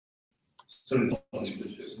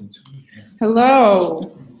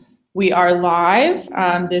Hello, we are live.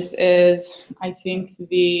 This is, I think, what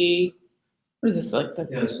is this, like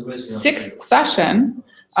the sixth session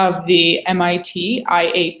of the MIT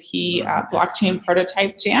IAP Blockchain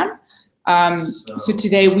PrototypeJam. So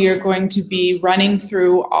today we are going to be running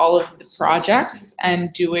through all of the projects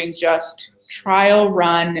and doing just trial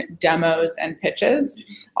run demos and pitches.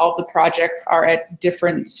 All the projects are at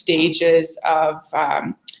different stages of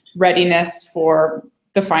readiness for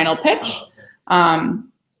the final pitch.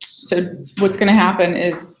 So what's going to happen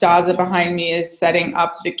is Dazza behind me is setting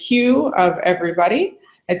up the queue of everybody.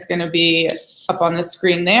 It's going to be up on the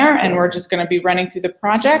screen there, and we're just going to be running through the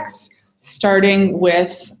projects, starting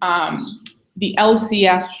with the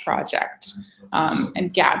LCS project.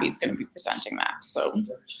 And Gabby's going to be presenting that. So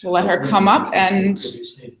we'll let her come up and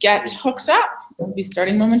get hooked up. We'll be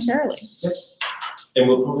starting momentarily. Yep. And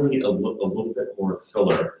we'll probably need a little bit more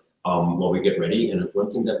filler while we get ready. And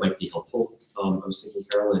one thing that might be helpful, I was thinking,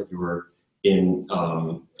 Carol, that you were in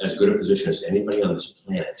as good a position as anybody on this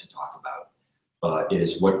planet to talk about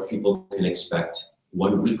is what people can expect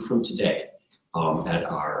 1 week from today at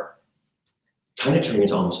our kind of turning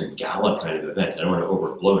into almost a gala kind of event. I don't want to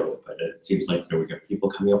overblow it, but it seems like we got people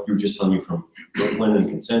coming up. You were just telling me from Brooklyn and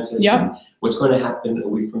Consensus. Yep. And what's going to happen a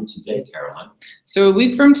week from today, Caroline? So a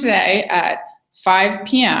week from today at 5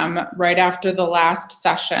 p.m., right after the last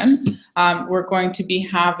session, we're going to be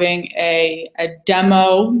having a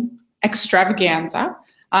demo extravaganza,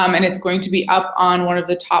 and it's going to be up on one of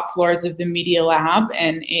the top floors of the Media Lab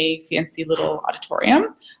in a fancy little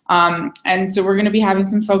auditorium. And so we're going to be having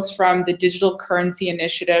some folks from the Digital Currency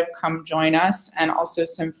Initiative come join us, and also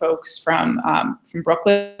some folks from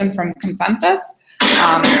Brooklyn, from Consensus.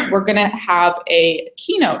 We're going to have a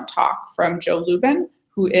keynote talk from Joe Lubin,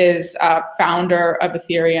 who is founder of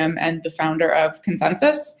Ethereum and the founder of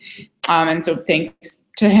Consensus. And so thanks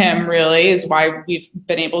to him, really, is why we've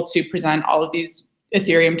been able to present all of these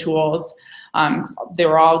Ethereum tools. They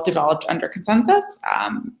were all developed under Consensus.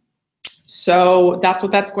 So that's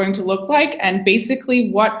what that's going to look like. And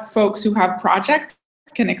basically what folks who have projects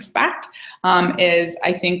can expect is,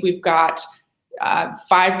 I think we've got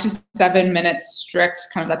 5 to 7 minutes strict,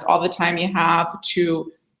 kind of that's all the time you have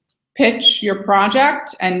to pitch your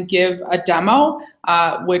project and give a demo,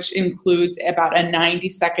 which includes about a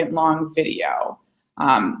 90-second long video.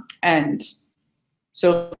 And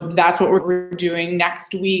so that's what we're doing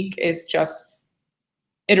next week, is just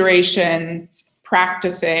iterations,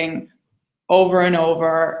 practicing over and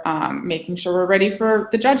over, making sure we're ready for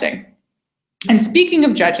the judging. And speaking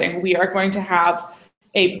of judging, we are going to have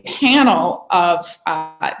a panel of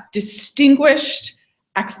distinguished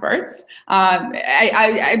experts.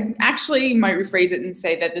 I actually might rephrase it and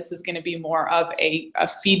say that this is going to be more of a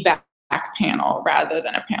feedback panel rather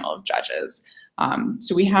than a panel of judges.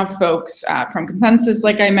 So we have folks from Consensus,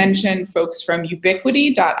 like I mentioned, folks from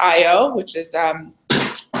Ubiquity.io, which is a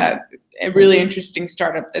really interesting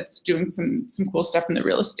startup that's doing some cool stuff in the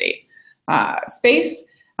real estate space.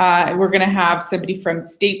 We're going to have somebody from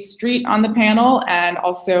State Street on the panel, and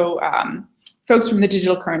also folks from the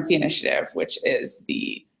Digital Currency Initiative, which is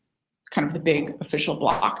the kind of the big official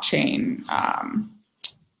blockchain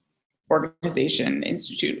organization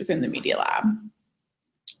institute within the Media Lab.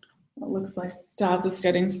 It looks like Dazza's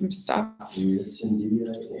getting some stuff. Yes, indeed,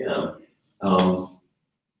 I am.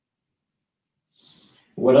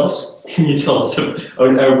 What else can you tell us? Are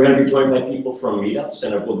we going to be joined by people from meetups,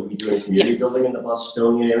 and will we be doing community building in the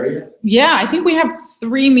Bostonian area? Yeah, I think we have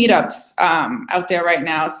 3 meetups out there right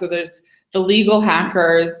now. So there's the Legal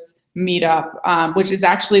Hackers meetup, which is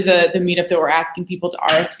actually the meetup that we're asking people to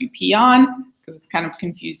RSVP on, because it's kind of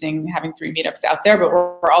confusing having 3 meetups out there. But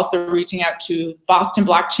we're also reaching out to Boston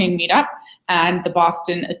Blockchain meetup and the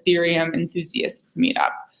Boston Ethereum Enthusiasts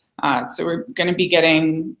meetup. So we're going to be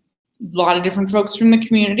getting a lot of different folks from the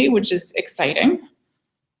community, which is exciting.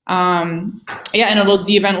 Yeah, and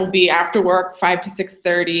the event will be after work, 5 to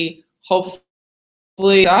 6:30,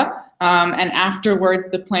 hopefully. And afterwards,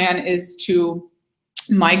 the plan is to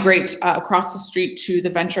migrate across the street to the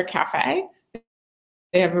Venture Cafe.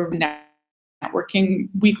 They have a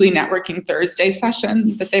weekly networking Thursday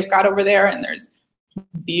session that they've got over there, and there's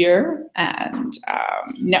beer and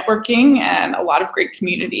networking and a lot of great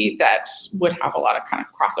community that would have a lot of kind of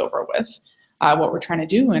crossover with what we're trying to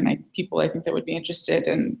do, and people I think that would be interested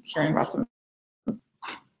in hearing about some.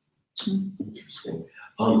 Interesting.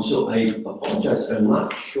 So I apologize, I'm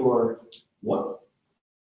not sure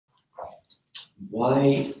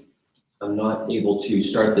why I'm not able to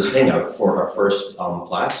start this hangout for our first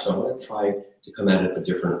class, so I'm going to try to come at it a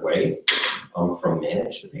different way from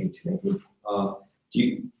manage the page, maybe.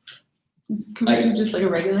 Could we do just like a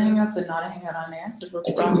regular Hangouts and not a Hangout on air?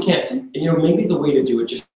 I think we can. You know, maybe the way to do it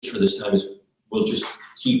just for this time is we'll just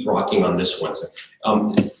keep rocking on this one. So,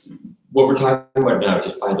 what we're talking about now,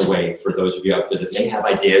 just by the way, for those of you out there that may have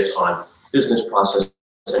ideas on business process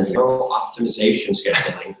engineering, optimization,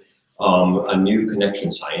 scheduling, a new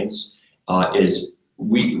connection science, is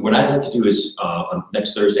what I'd like to do is on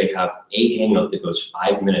next Thursday have a Hangout that goes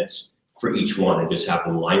 5 minutes for each one and just have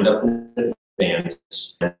them lined up in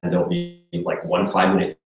advance, and there'll be like 1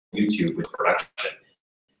 5-minute YouTube with production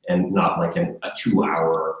and not like a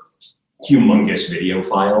 2-hour humongous video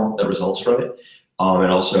file that results from it.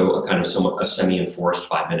 And also a kind of somewhat a semi-enforced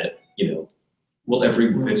 5-minute, you know, well,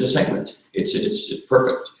 it's a segment. It's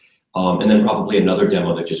perfect. And then probably another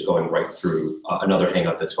demo that's just going right through, another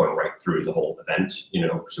Hangout that's going right through the whole event, you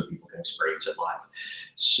know, so people can experience it live.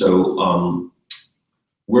 So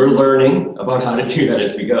we're learning about how to do that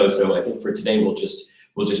as we go. So I think for today, we'll just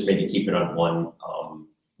maybe keep it on one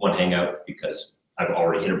Hangout, because I've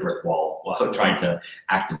already hit a brick wall while I'm trying to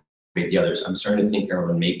activate the others. I'm starting to think,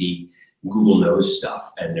 Carolyn, maybe Google knows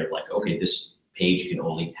stuff and they're like, okay, this page can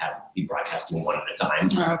only be broadcasting one at a time.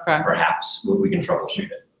 Okay. Perhaps we can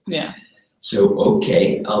troubleshoot it. Yeah. So,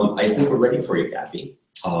 okay, I think we're ready for you, Gabby.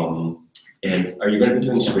 And are you going to be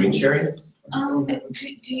doing screen sharing? Do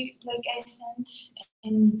you, like I sent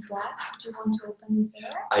in Slack, do you want to open it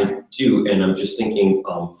there? I do, and I'm just thinking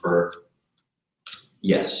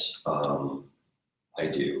yes, I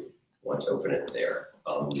do want to open it there.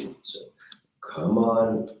 So come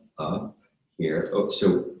on up here. Oh,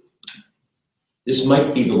 so this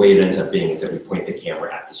might be the way it ends up being, is that we point the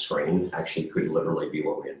camera at the screen. Actually, could literally be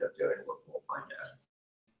what we end up doing. We'll find out.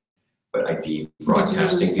 But ID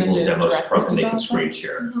broadcasting people's demos from, and they can screen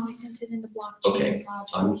share. No, I sent it in the blockchain. Okay,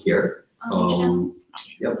 I'm here.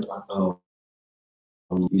 Yep.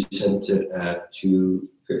 You sent it at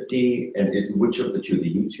 2:50, and which of the two?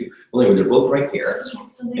 The YouTube? Well, anyway, they're both right here. Yeah,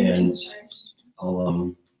 so and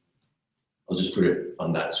I'll just put it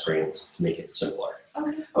on that screen to make it simpler.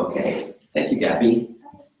 Okay. Okay. Thank you, Gabby.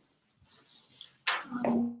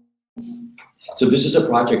 So this is a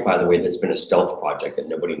project, by the way, that's been a stealth project that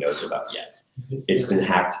nobody knows about yet. It's been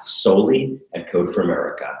hacked solely at Code for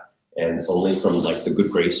America and only from like the good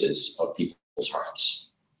graces of people's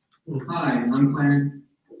hearts. Hi, I'm Clarence.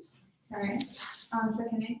 Oops, sorry. So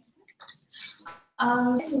can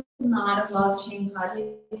I? This is not a blockchain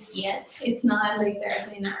project yet. It's not like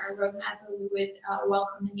directly in our roadmap, but we would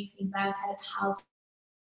welcome any feedback at how to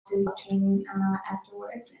do blockchain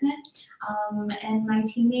afterwards in it. And my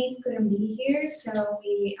teammates couldn't be here, so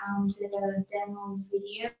we did a demo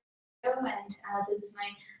video, and this is my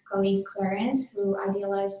colleague Clarence, who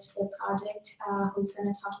idealized the project, who's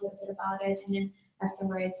going to talk a little bit about it, and then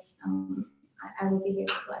afterwards I will be here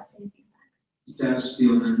to collect any feedback. Steph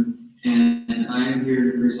Spielman, and I am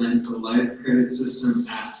here to present the Life Credit System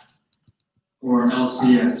app, or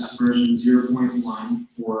LCS version 0.1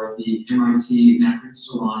 for the MIT Methods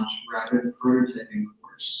to Launch Rapid Prototyping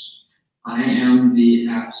course. I am the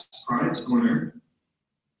app's product owner,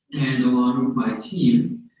 and along with my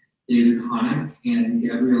team, David Honick and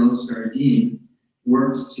Gabriella Scardine,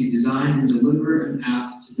 worked to design and deliver an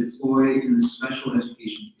app to deploy in the special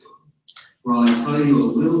education field. While I tell you a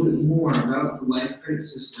little bit more about the Life Credit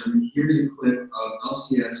System, here's a clip of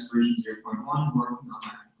LCS version 0.1 working on my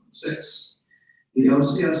iPhone 6. The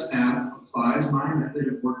LCS app applies my method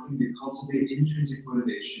of working to cultivate intrinsic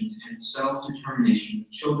motivation and self-determination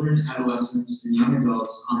with children, adolescents, and young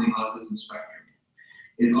adults on the autism spectrum.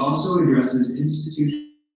 It also addresses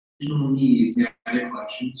institutional needs, data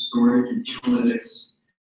collection, storage, and analytics,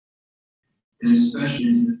 and especially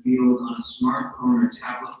in the field on a smartphone or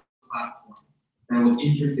tablet platform that will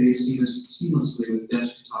interface seamlessly with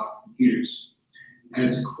desktop computers. At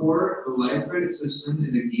its core, the Life Credit System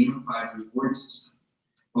is a gamified reward system.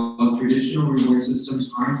 While traditional reward systems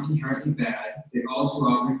aren't inherently bad, they all too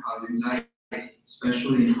often cause anxiety,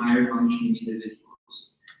 especially in higher functioning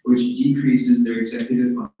individuals, which decreases their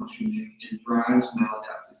executive functioning and drives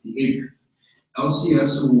maladaptive behavior.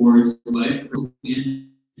 LCS awards life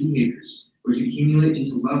behaviors, which accumulate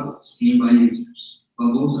into levels gained by users.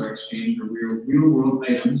 Levels are exchanged for real-world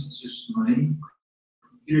items such as money or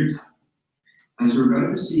computer time. As we're about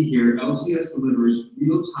to see here, LCS delivers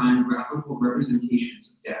real-time graphical representations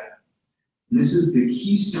of data. And this is the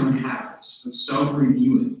keystone habits of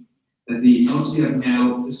self-reviewing that the LCS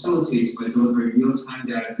now facilitates by delivering real-time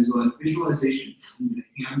data visualizations into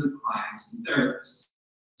the hands of clients and therapists.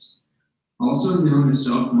 Also known as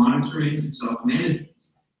self-monitoring and self-management,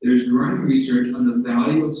 there's growing research on the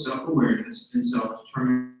value of self-awareness and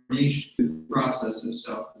self-determination through the process of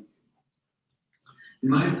self-review. In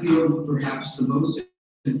my field, perhaps the most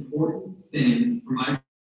important thing for my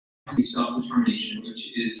self-determination,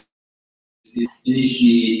 which is to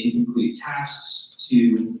initiate and complete tasks,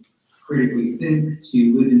 to critically think,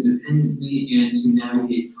 to live independently, and to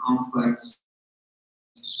navigate complex.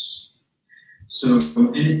 So,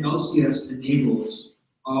 and LCS enables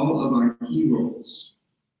all of our key roles,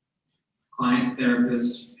 client,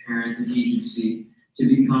 therapist, parent, and agency, to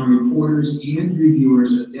become reporters and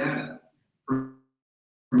reviewers of data.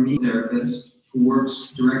 For me, therapist who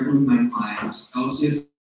works directly with my clients, LCS's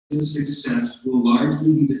success will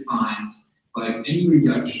largely be defined by any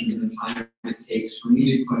reduction in the time it takes for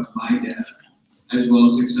me to collect my data, as well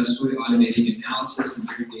as successfully automating analysis and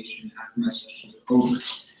aggregation after my sessions are over.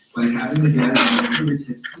 By having the data at my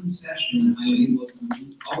fingertips in session, I am able to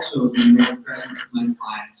also be more present with my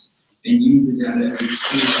clients and use the data as a tool to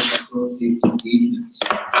facilitate engagement,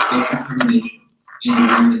 self-determination, and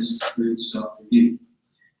awareness through self-review.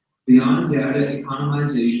 Beyond data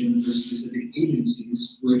economization for specific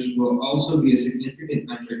agencies, which will also be a significant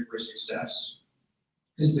metric for success,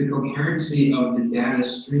 is the coherency of the data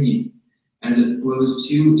stream as it flows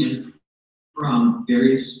to and from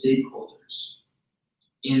various stakeholders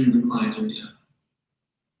in the client arena.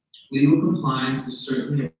 Legal compliance is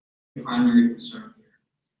certainly a primary concern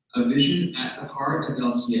here. A vision at the heart of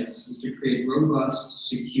LCS is to create robust,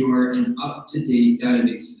 secure, and up-to-date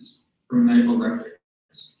databases for medical records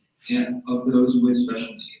and of those with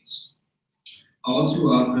special needs. All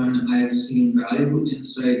too often, I have seen valuable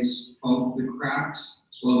insights fall through the cracks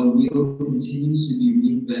while the wheel continues to be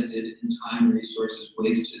reinvented and time and resources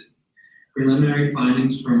wasted. Preliminary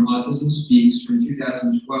findings from Autism Speaks from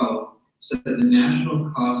 2012 said that the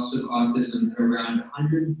national costs of autism are around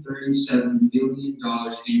 $137 billion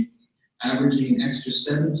annually, averaging an extra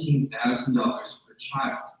 $17,000 per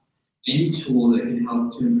child. Any tool that can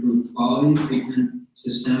help to improve quality of treatment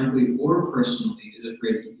systemically or personally is of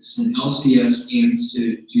great use, and LCS aims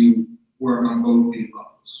to do work on both these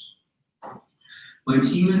levels. My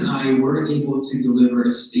team and I were able to deliver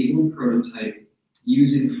a stable prototype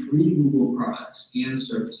using free Google products and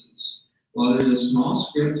services. While there's a small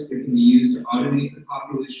script that can be used to automate the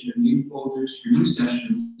population of new folders for new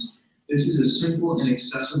sessions, this is a simple and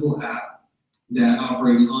accessible app that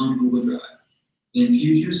operates on Google Drive. In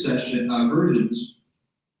future versions,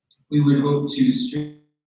 we would hope to stream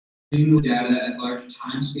the data at larger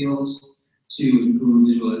timescales to improve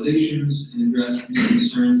visualizations and address any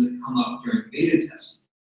concerns that come up during beta testing.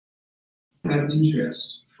 We have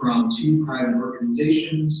interest from 2 private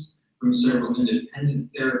organizations, from several independent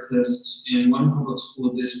therapists, and 1 public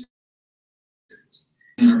school district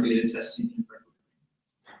in our beta testing in February.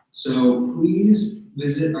 So please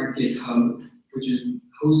visit our GitHub, which is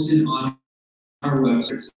hosted on our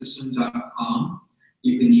website, system.com.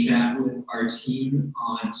 You can chat with our team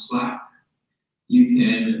on Slack. You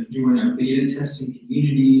can join our beta testing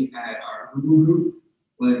community at our Google group,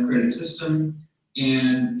 Life Credit System,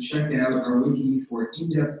 and check out our wiki for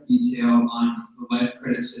in-depth detail on the Life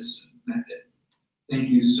Credit System method. Thank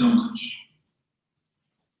you so much.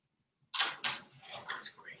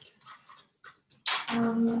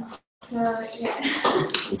 So yeah.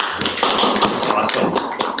 That's awesome.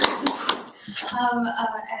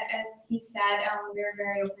 As he said, we're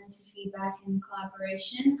very open to feedback and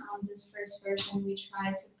collaboration. This first version, we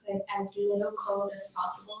tried to put as little code as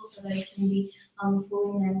possible so that it can be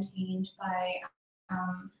fully maintained by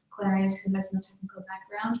Clarence, who has no technical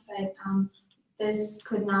background. But this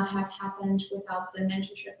could not have happened without the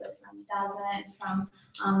mentorship from Dazza and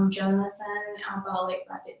from Jonathan about like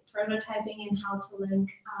rapid prototyping and how to link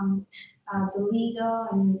the legal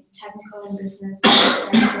and technical and business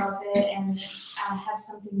aspects of it and have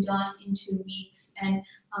something done in 2 weeks and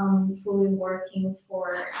fully working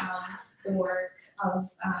for the work of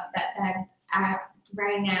that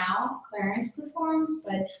right now Clarence performs,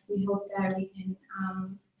 but we hope that we can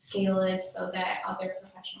scale it so that other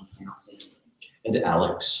professionals can also use it. And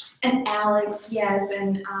Alex. And Alex, yes,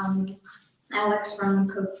 and Alex from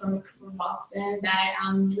Boston that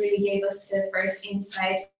really gave us the first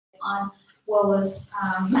insight on what was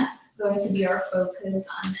going to be our focus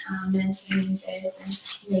on maintaining this and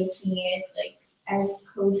making it like as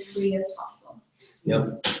code-free as possible.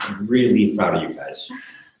 Yep, I'm really proud of you guys.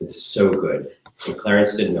 It's so good. And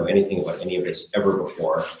Clarence didn't know anything about any of this ever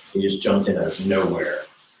before. He just jumped in out of nowhere.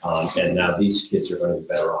 And now these kids are going to be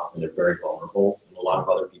better off, and they're very vulnerable, and a lot of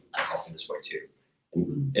other people are helping this way too.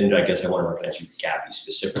 And I guess I want to recognize you, Gabby,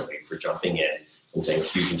 specifically for jumping in and saying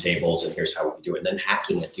fusion tables, and here's how we can do it, and then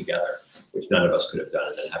hacking it together, which none of us could have done,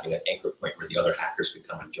 and then having an anchor point where the other hackers could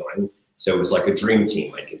come and join. So it was like a dream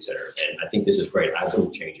team, I'd consider, and I think this is great. I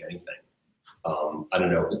wouldn't change anything. I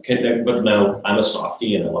don't know, but now I'm a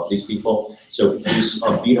softie and I love these people, so please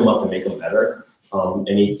beat them up and make them better.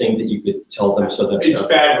 Anything that you could tell them so that it's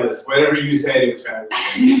fabulous. Whatever you said, it was fabulous.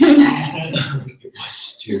 it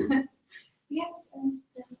was too. Yeah.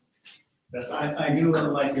 Yes, I do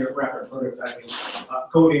like your rapid prototyping.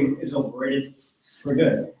 Coding is overrated. We're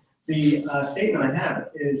good. The statement I have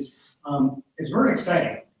is it's very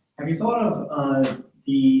exciting. Have you thought of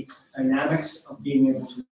the dynamics of being able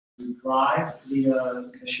to drive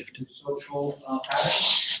the social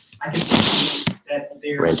patterns? I can see that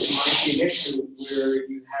there might be an issue where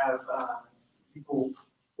you have people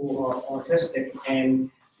who are autistic,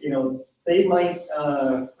 and they might,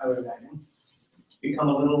 I would imagine, become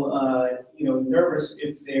a little nervous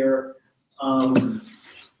if they're how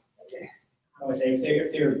do I say,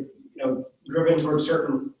 if they're driven towards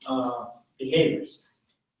certain behaviors.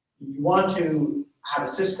 You want to have a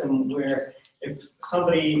system where if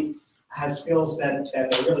somebody has skills that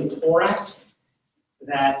they're really poor at,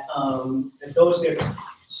 that those get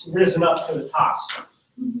risen up to the top.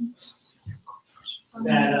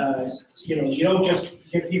 That you don't just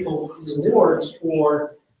give people rewards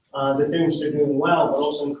for the things they're doing well, but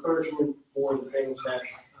also encouragement for the things that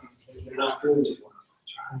they're not doing as well.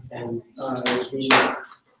 And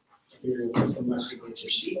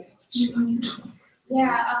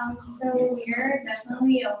Yeah, so we're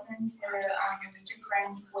definitely open to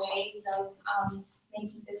different ways of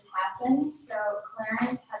making this happen. So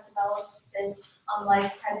Clarence has developed this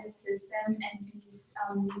life credit system, and he's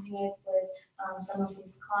using it with some of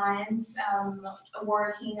his clients,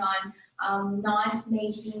 working on not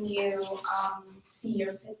making you see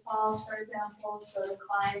your pitfalls, for example. So the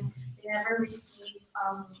clients, they never receive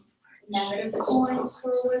negative points for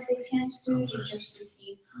what they can't do, they just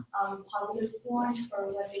receive positive points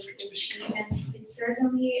for what they could achieve. And it's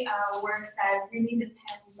certainly work that really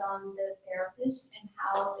depends on the therapist and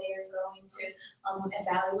how they're going to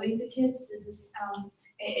evaluate the kids. This is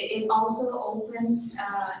it also opens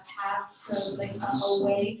paths of like a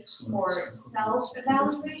way for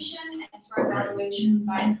self-evaluation and for evaluation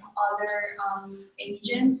by other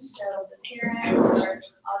agents, so the parents or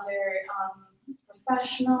other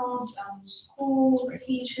professionals, school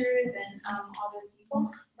teachers, and other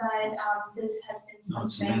people. But this has been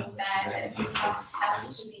something that this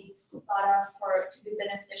has to be thought of to be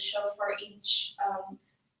beneficial for each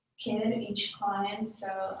kid, each client. So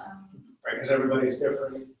right, because everybody's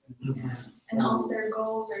different. and also their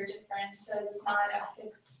goals are different. So it's not a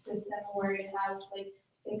fixed system where you have like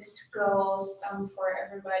fixed goals for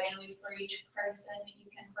everybody, like for each person. You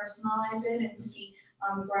can personalize it and see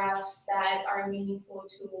graphs that are meaningful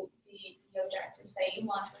to the objectives that you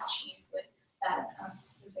want to achieve with that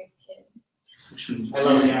specific kid. I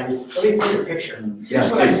love it, Abby. Let me put a picture. Here's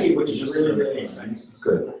what I see, which is really, really exciting.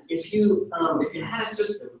 Good. If you had a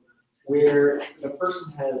system where the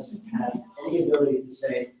person has had any ability to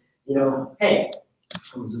say, hey,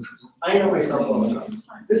 I know myself well enough.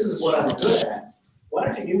 This is what I'm good at. Why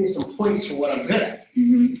don't you give me some points for what I'm good at?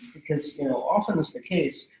 Because often it's the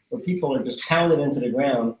case where people are just pounded into the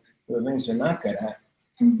ground for the things they're not good at,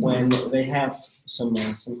 when they have some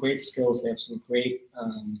great skills, they have some great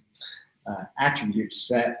attributes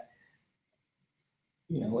that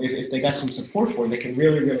if they got some support for, they can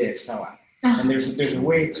really, really excel at. And there's a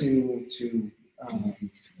way to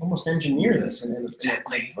almost engineer this in a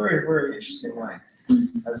very, very interesting way.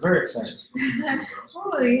 I was very excited.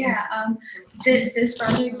 Oh yeah, this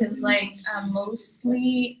project is like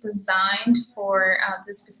mostly designed for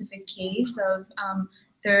the specific case of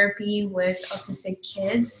therapy with autistic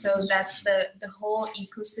kids. So that's the whole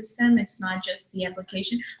ecosystem. It's not just the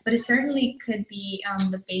application, but it certainly could be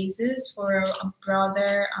the basis for a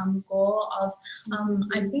broader goal of,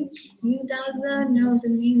 I think you, Dazza, know the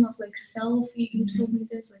name of like you told me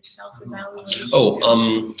this, like self-evaluation.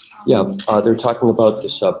 Oh, yeah, they're talking about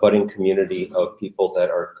this budding community of people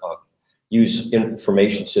that are use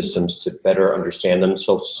information systems to better understand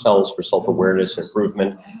themselves for self-awareness,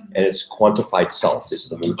 improvement, and it's quantified self is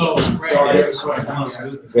the movement. And it's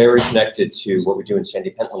very connected to what we do in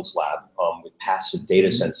Sandy Pentland's lab with passive data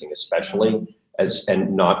sensing, especially,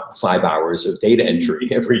 and not 5 hours of data entry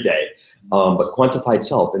every day, but quantified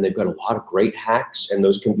self. And they've got a lot of great hacks, and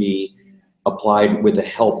those can be applied with the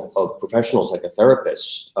help of professionals like a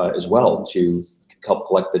therapist as well to help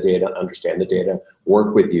collect the data, understand the data,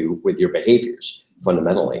 work with you with your behaviors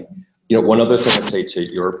fundamentally. One other thing I'd say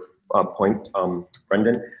to your point,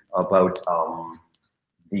 Brendan, about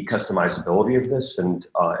the customizability of this and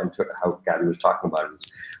how Gabby was talking about it, is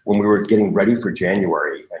when we were getting ready for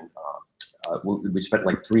January, and we spent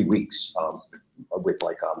like 3 weeks with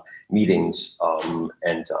like meetings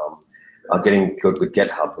and getting good with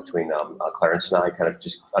GitHub between Clarence and I, kind of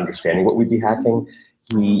just understanding what we'd be hacking.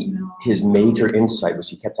 His major insight was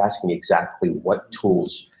he kept asking me exactly what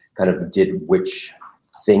tools kind of did which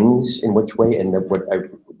things in which way, and then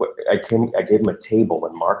I gave him a table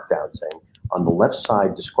in Markdown saying, on the left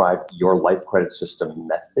side, describe your life credit system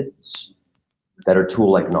methods that are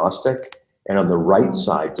tool agnostic, and on the right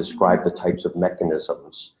side, describe the types of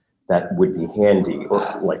mechanisms that would be handy,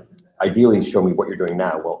 or like ideally show me what you're doing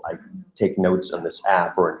now. Well, I take notes on this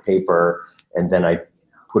app or in paper, and then I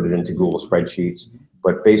put it into Google spreadsheets,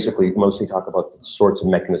 but basically mostly talk about the sorts of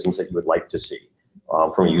mechanisms that you would like to see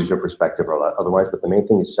from a user perspective or otherwise. But the main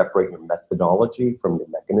thing is separate your methodology from the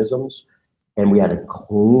mechanisms. And we had a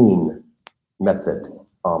clean method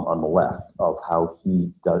on the left of how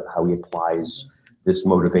he applies this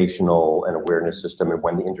motivational and awareness system and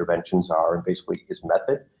when the interventions are, and basically his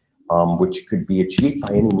method, which could be achieved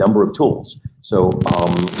by any number of tools. So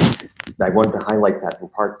I wanted to highlight that in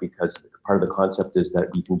part because part of the concept is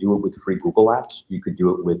that you can do it with free Google apps. You could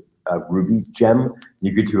do it with Ruby Gem.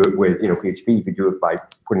 You could do it with PHP. You could do it by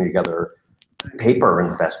putting together paper in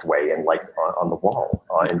the best way and like on the wall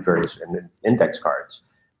in various index cards.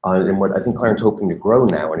 And what I think Clarence hoping to grow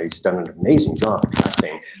now, and he's done an amazing job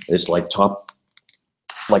attracting this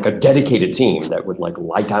like a dedicated team that would like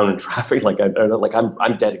lie down in traffic.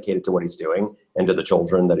 I'm dedicated to what he's doing and to the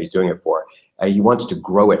children that he's doing it for. He wants to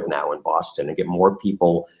grow it now in Boston and get more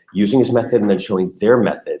people using his method and then showing their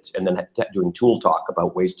methods and then doing tool talk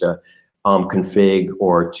about ways to config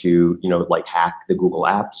or to like hack the Google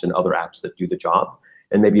apps and other apps that do the job.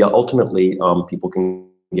 And maybe ultimately people can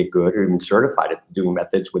get good or even certified at doing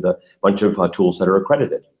methods with a bunch of tools that are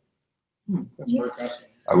accredited. That's very fascinating.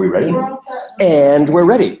 Are we ready? And we're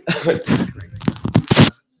ready.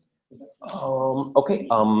 Okay,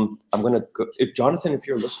 I'm gonna go, Jonathan, if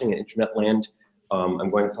you're listening in internet land, I'm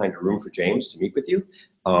going to find a room for James to meet with you.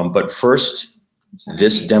 But first,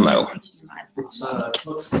 this demo.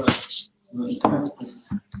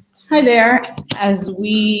 Hi there. As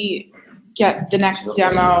we get the next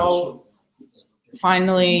demo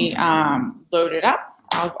finally loaded up,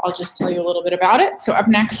 I'll just tell you a little bit about it. So up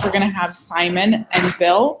next, we're going to have Simon and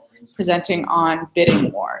Bill presenting on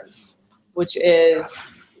bidding wars, which is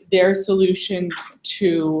their solution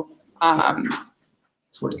to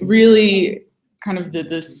really kind of the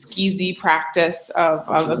skeezy practice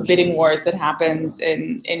of bidding wars that happens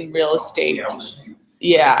in real estate.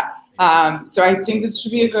 Yeah. So I think this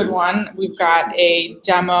should be a good one. We've got a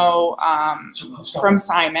demo from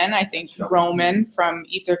Simon. I think Roman from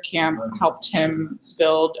EtherCamp helped him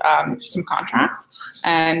build some contracts.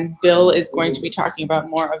 And Bill is going to be talking about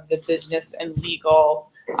more of the business and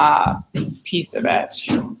legal piece of it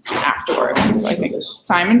afterwards. So I think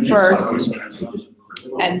Simon first,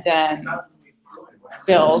 and then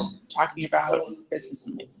Bill talking about business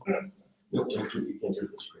and legal. No, you can't do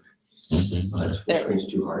the screen. The screen's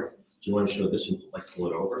too hard. Do you want to show this and like pull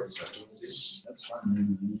it over? Is that what we'll do? That's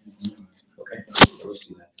fine. Okay, let's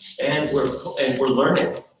do that. And we're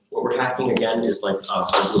learning. What we're hacking again is like I'll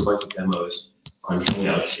do a bunch of demos on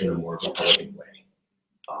Hangouts in a more elegant way,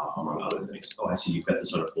 among other things. Oh, I see you've got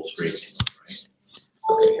this on a full screen, right?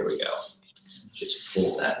 Okay, here we go. Just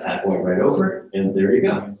pull that bad boy right over, and there you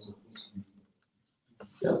go.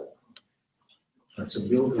 Yep. So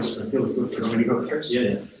Bill goes first.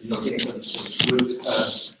 Yeah.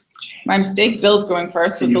 My mistake, Bill's going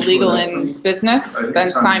first with the legal and business, then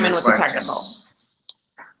Simon with the technical.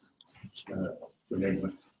 I'm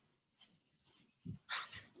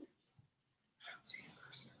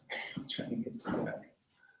trying to get to that.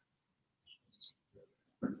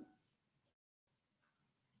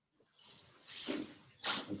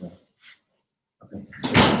 Okay.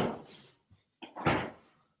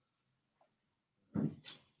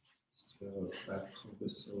 So back to the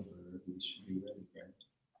silver, we should be ready, right?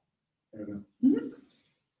 I don't know. Mm-hmm.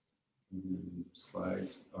 And the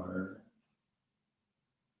slides are,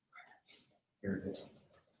 here it is.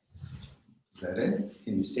 Is that it?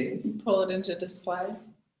 Can you see it? Pull it into display.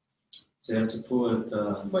 So you have to pull it.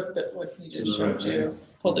 What he to just the right, showed you?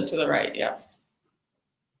 Pulled it to the right, yeah.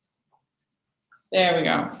 There we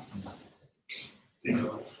go.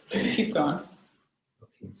 Keep going.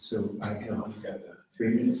 Okay, so I have 3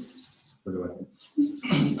 minutes. What do I?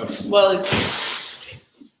 Okay. Well, it's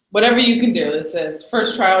whatever you can do. This is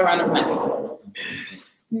first trial run of many.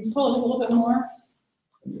 Can you pull it a little bit more?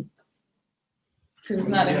 Because it's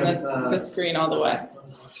not in the screen all the way.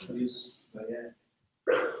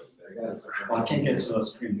 Well, I can't get to the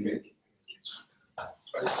screen big.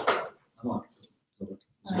 What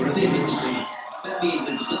are the screens? That means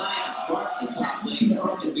inside a spark, it's a flame,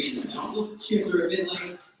 or it can be in the jungle, shifter of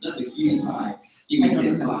midnight, Hold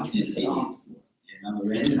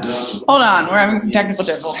on, we're having some technical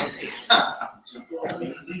difficulties.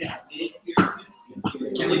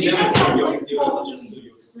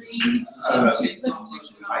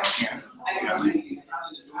 I can.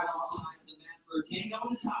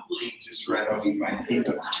 Just right off my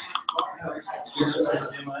paper.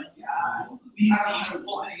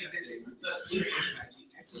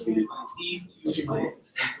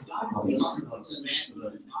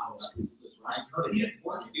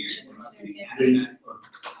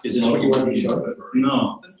 Is this what you want to be shown?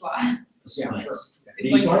 No. The slides. Yeah, sure.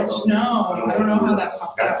 It's like, no, I don't know how that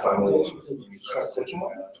popped up. That's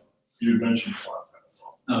You mentioned class, that's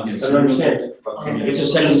all. Oh, I don't understand. It's a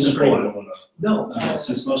second screen. No, it's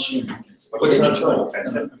just not showing. What's not showing?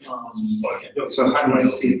 That's it. So how do I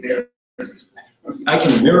see it there? I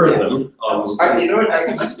can mirror them. You know what, I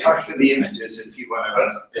can just talk to the images if you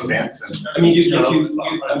want to advance them. I mean, I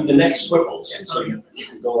mean, the neck swivels, and so you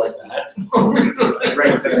can go like that.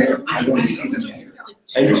 Right, but I don't see them yet.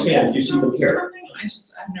 I understand, you see them here. I've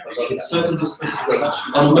never used It's that. circle displaced. No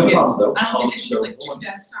problem though. I don't think it's So like two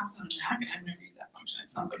desktops on a Mac, and I've never used that function.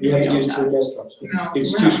 It sounds like you everybody haven't else used two has. desktops. No.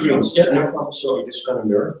 It's we're two not- screens, yeah, no problem, so I'm just gonna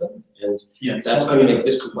mirror them, and Yeah. that's gonna make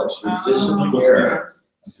this complex. This is where,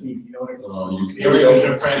 Here we go,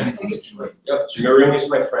 your friend. yep, mirroring is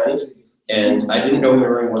my friend, and I didn't know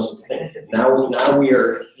mirroring was a thing. Now we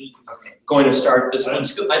are going to start this, I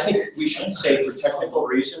think we should say for technical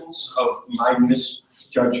reasons of my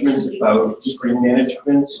misjudgment about screen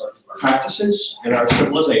management practices in our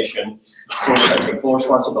civilization, I take full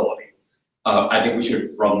responsibility. I think we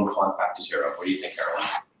should run the clock back to zero. What do you think,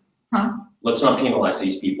 Caroline? Huh? Let's not penalize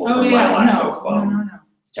these people Oh, for my yeah, lack no, of no.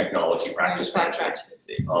 technology practice Back management. to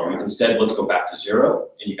see. Instead, let's go back to zero,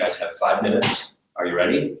 and you guys have 5 minutes. Are you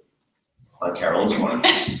ready? On Carolyn's mark.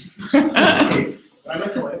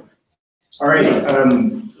 All right,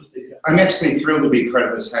 I'm actually thrilled to be part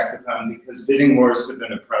of this hackathon because bidding wars have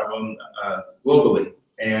been a problem globally.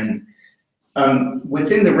 And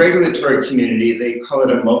within the regulatory community, they call it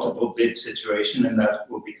a multiple bid situation, and that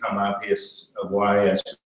will become obvious why as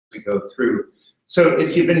we go through. So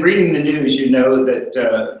if you've been reading the news, you know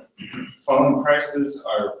that falling prices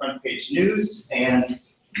are front page news, and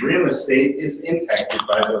real estate is impacted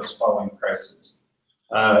by those falling prices.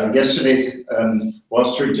 Yesterday's Wall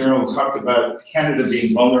Street Journal talked about Canada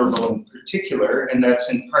being vulnerable in particular, and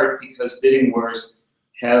that's in part because bidding wars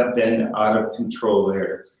have been out of control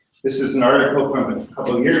there. This is an article from a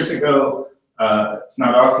couple of years ago. It's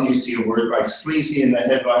not often you see a word like sleazy in the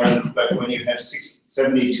headline, but when you have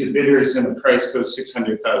 72 bidders and the price goes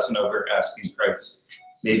 600,000 over asking price,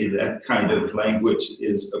 maybe that kind of language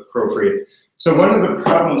is appropriate. So one of the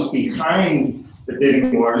problems behind the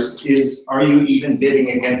bidding wars is, are you even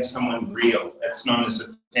bidding against someone real? That's known as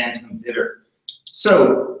a phantom bidder.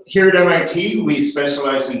 So here at MIT, we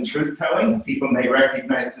specialize in truth telling. People may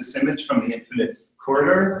recognize this image from the Infinite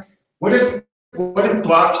Corridor. What if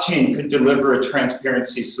blockchain could deliver a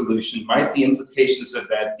transparency solution? Might the implications of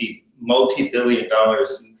that be multi-billion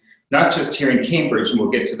dollars, not just here in Cambridge, and we'll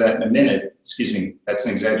get to that in a minute. Excuse me, that's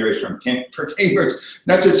an exaggeration for Cambridge.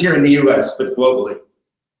 Not just here in the US, but globally.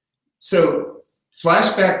 So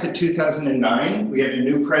flashback to 2009, we had a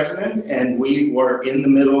new president, and we were in the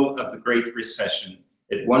middle of the Great Recession.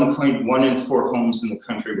 At one point, 1 in 4 homes in the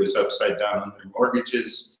country was upside down on their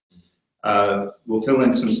mortgages. We'll fill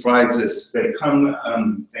in some slides as they come.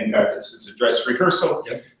 Thank God this is a dress rehearsal.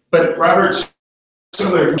 Yep. But Robert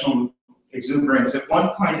Schiller, exuberance. At one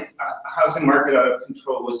point, a housing market out of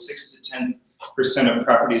control was 6 to 10% of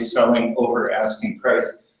properties selling over asking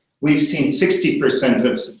price. We've seen 60%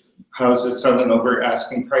 of houses selling over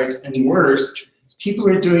asking price, and worse, people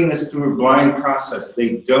are doing this through a blind process.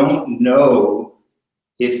 They don't know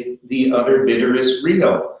if the other bidder is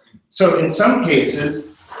real. So in some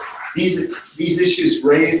cases, these issues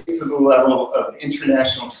raise to the level of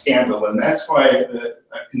international scandal, and that's why the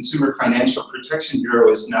Consumer Financial Protection Bureau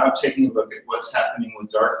is now taking a look at what's happening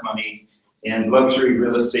with dark money and luxury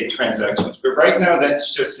real estate transactions. But right now,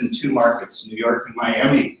 that's just in 2 markets, New York and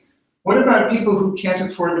Miami. What about people who can't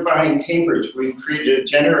afford to buy in Cambridge? We've created a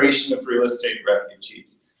generation of real estate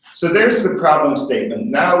refugees. So there's the problem statement.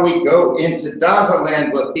 Now we go into Dazza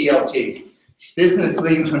land with BLT, business,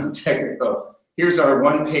 legal, and technical. Here's our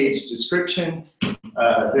 1-page description.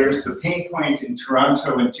 There's the pain point in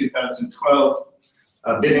Toronto in 2012.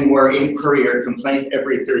 Bidding war inquiry or complaint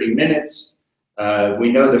every 30 minutes.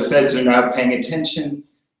 We know the feds are now paying attention.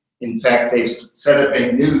 In fact, they've set up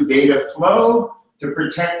a new data flow to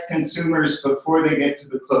protect consumers before they get to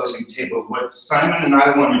the closing table. What Simon and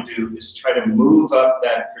I want to do is try to move up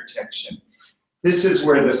that protection. This is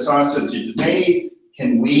where the sausage is made.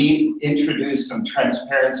 Can we introduce some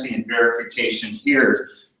transparency and verification here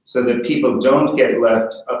so that people don't get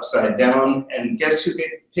left upside down? And guess who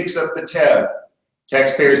picks up the tab?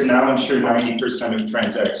 Taxpayers now insure 90% of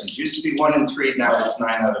transactions. Used to be 1 in 3, now it's 9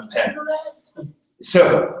 out of 10.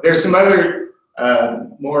 So there's some other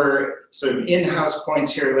more sort of in-house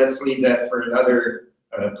points here. Let's leave that for another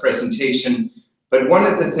presentation. But one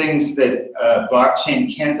of the things that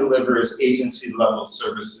blockchain can deliver is agency-level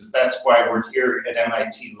services. That's why we're here at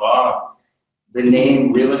MIT Law. The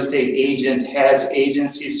name real estate agent has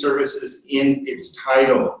agency services in its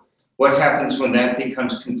title. What happens when that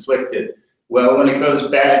becomes conflicted? Well, when it goes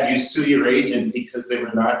bad, you sue your agent because they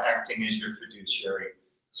were not acting as your fiduciary.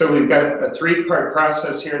 So we've got a 3-part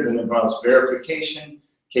process here that involves verification.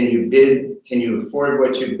 Can you bid? Can you afford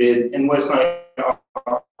what you bid? And was my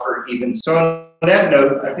offer even? So on that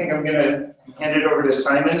note, I think I'm going to hand it over to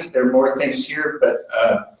Simon. There are more things here, but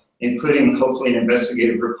including hopefully an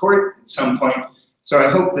investigative report at some point. So I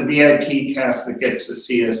hope the VIP cast that gets to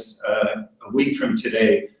see us a week from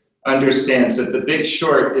today understands that The Big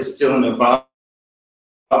Short is still an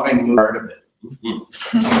evolving part of it.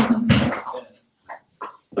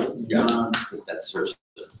 Yeah, that serves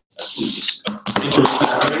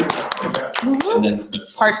and then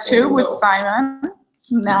Part 2 with Simon.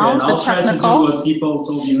 Now Okay, the I'll try to do technical. what people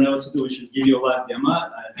told me never to do, which is give you a live demo. I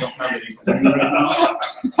don't have it in right now.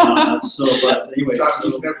 But anyway,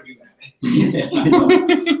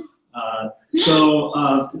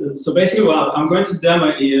 so basically what I'm going to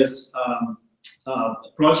demo is a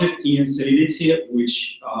project in Solidity,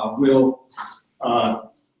 which will,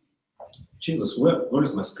 Jesus, where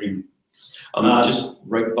is my screen? just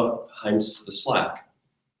right behind the Slack.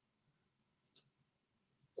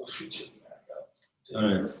 All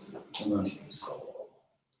right, hold on.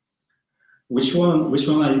 Which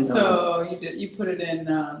one are you? So you put it in.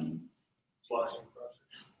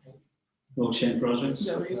 Blockchain projects?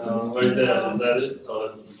 Right there, is that it? Oh,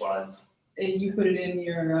 that's the slides. You put it in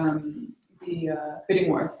your the bidding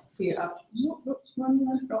wars. See up. No.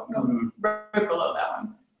 Right below that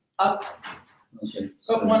one. Up. Okay.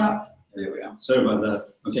 Oh, one up. There we go. Sorry about that.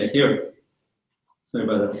 Okay, here. Sorry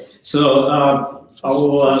about that. So I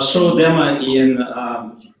will show demo in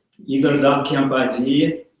either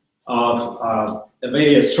law.MIT.edu of a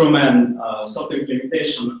very strawman software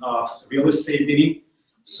implementation of real estate bidding.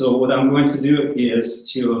 So what I'm going to do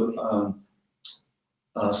is to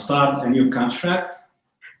start a new contract.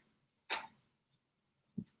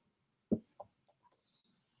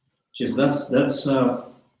 Just that's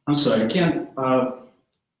I'm sorry, I can't.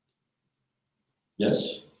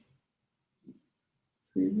 Yes.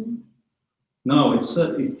 No, it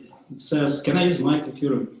says, can I use my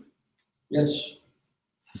computer? Yes.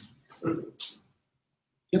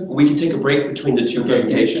 Yep. We can take a break between the two Okay,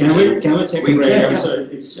 presentations. can we take We a break? can, I'm yeah. sorry,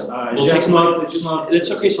 it's We'll just take not. It's not. It's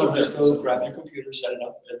okay. So just go grab your computer, set it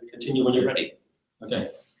up, and continue when you're ready. Okay.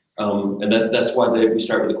 And that's why we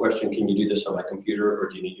start with the question: can you do this on my computer, or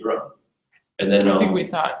do you need your own? And then I think we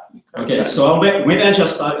thought we could. Okay, so maybe I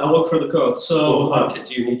just I'll look for the code. So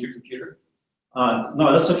do you need your computer?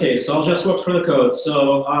 no, that's okay. So I'll just work for the code.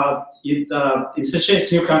 So it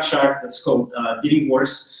instantiates new contract that's called bidding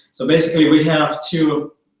wars. So basically, we have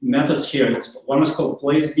two methods here. One is called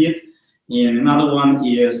place bid, and another one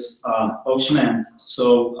is auction end.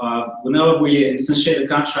 So whenever we instantiate a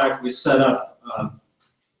contract, we set up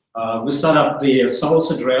the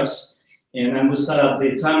seller's address, and then we set up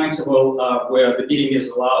the time interval where the bidding is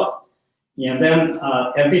allowed. And then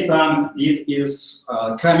every time bid is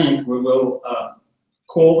coming, we will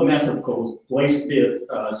call the method called place bid.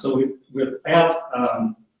 So we add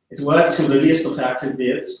it will add to the list of active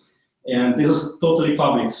bids. And this is totally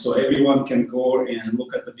public, so everyone can go and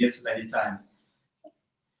look at the bids at any time.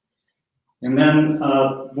 And then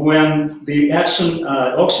when the auction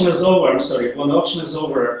is over, when the auction is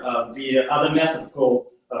over, the other method called,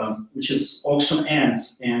 which is auction end,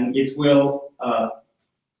 and it will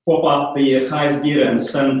pop up the highest bidder and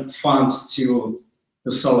send funds to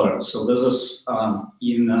the seller. So this is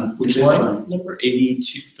in Which this line? Number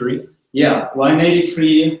 83. Yeah, line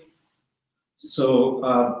 83.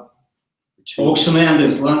 So auction end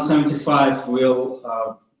is line 75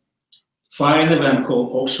 will fire an event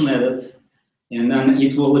called auction edit, and then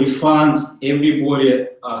it will refund everybody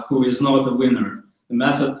who is not a winner. The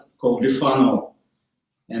method called refund all.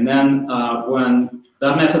 And then when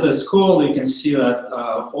that method is called, you can see that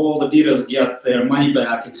all the bidders get their money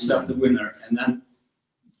back except the winner. And then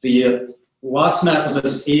the last method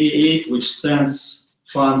is 88, which sends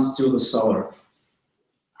funds to the seller.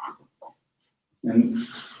 And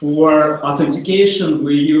for authentication,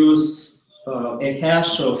 we use a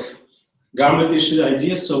hash of government issued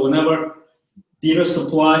IDs. So whenever bidder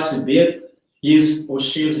supplies a bid, he or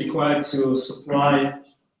she is required to supply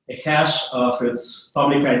a hash of its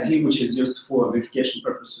public ID, which is used for verification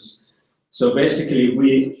purposes. So basically,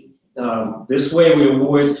 this way we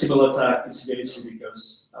avoid civil attack possibility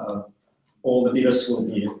because all the bidders will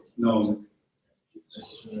be known.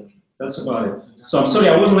 That's about it. So I'm sorry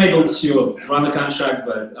I wasn't able to run the contract,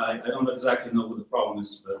 but I don't exactly know what the problem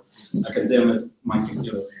is, but I can demo it my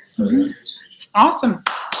computer. Awesome.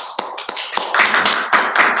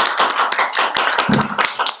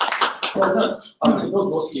 Well done. So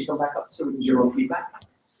Bill, can you come back up so we can hear your own feedback?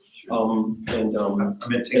 I'm going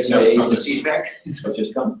to take notes on the feedback. So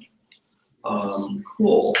just come.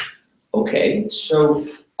 Cool. Okay, so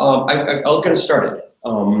I'll get us started.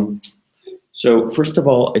 So first of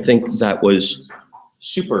all, I think that was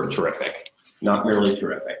super terrific, not merely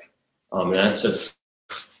terrific. That's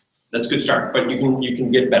a good start, but you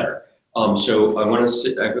can get better. So I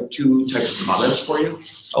have two types of comments for you.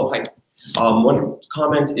 Oh, hi. One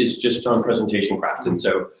comment is just on presentation craft, and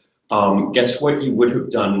so guess what you would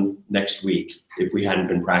have done next week if we hadn't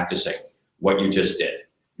been practicing what you just did.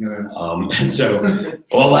 Yeah. And so,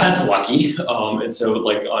 well, that's lucky. And so,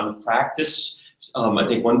 like on practice, I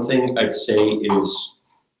think one thing I'd say is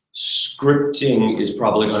scripting is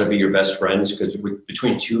probably going to be your best friends because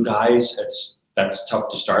between two guys, that's tough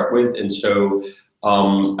to start with. And so,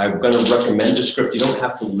 I'm going to recommend a script. You don't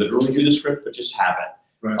have to literally do the script, but just have it.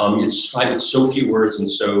 Right. It's so few words and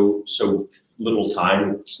so little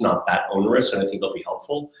time. It's not that onerous, and I think it'll be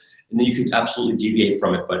helpful. And then you could absolutely deviate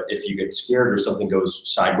from it. But if you get scared or something goes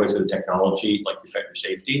sideways with the technology, like you've got your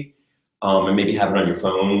safety, and maybe have it on your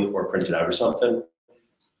phone or print it out or something.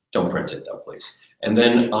 Don't print it though, please. And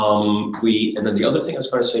then the other thing I was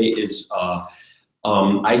going to say is,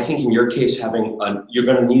 I think in your case, you're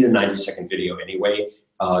going to need a 90-second video anyway,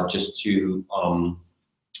 just to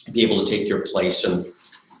be able to take your place and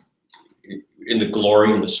in the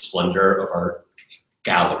glory and the splendor of our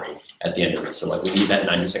gallery at the end of it. So like we need that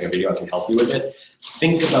 90-second video. I can help you with it.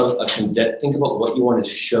 Think about what you want to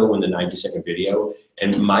show in the 90-second video.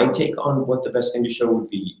 And my take on what the best thing to show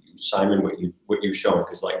would be, Simon, what you're showing,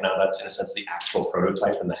 because like now that's in a sense the actual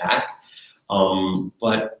prototype and the hack.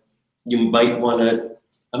 But you might want to,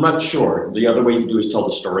 I'm not sure. The other way you do is tell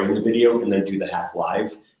the story in the video and then do the hack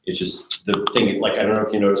live. It's just the thing, like, I don't know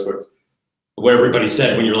if you noticed what everybody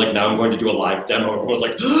said when you're like, now I'm going to do a live demo. Everyone was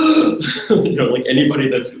like, you know, like anybody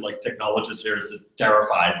that's like technologist here is just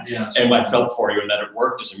terrified. Yeah. And I felt for you and that it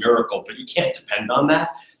worked is a miracle, but you can't depend on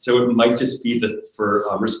that. So it might just be for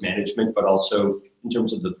risk management, but also in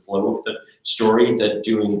terms of the flow of the story, that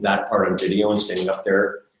doing that part on video and standing up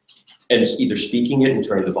there and either speaking it and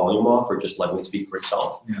turning the volume off or just letting it speak for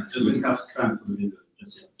itself. Yeah, because we have time for the video.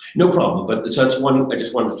 No problem, but so that's one, I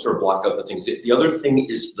just wanted to sort of block out the things. The other thing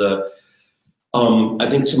is I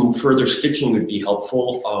think some further stitching would be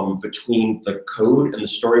helpful between the code and the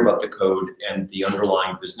story about the code and the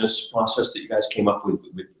underlying business process that you guys came up with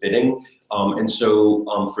bidding. And so,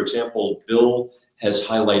 for example, Bill has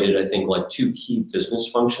highlighted, I think, like 2 key business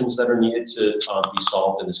functions that are needed to be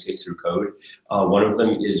solved, in this case through code. One of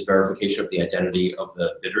them is verification of the identity of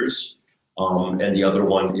the bidders. And the other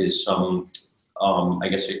one is some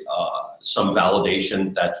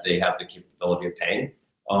validation that they have the capability of paying.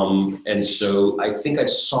 And so I think I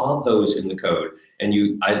saw those in the code, and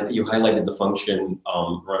you highlighted the function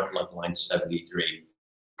right like line 73,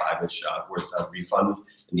 5-ish worth of refund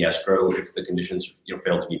in the escrow if the conditions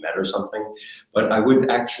fail to be met or something. But I would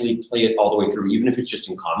actually play it all the way through, even if it's just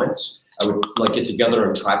in comments. I would like get together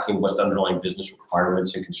and tracking what the underlying business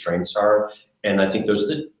requirements and constraints are. And I think those are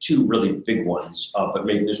the 2 really big ones, but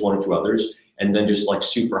maybe there's 1 or 2 others. And then just like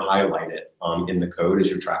super highlight it in the code as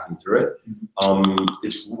you're tracking through it.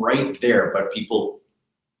 It's right there, but people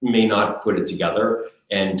may not put it together,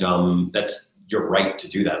 and you're right to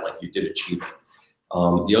do that, like you did achieve it.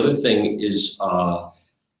 The other thing is, I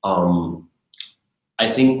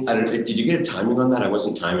think, did you get a timing on that? I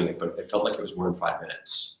wasn't timing it, but it felt like it was more than 5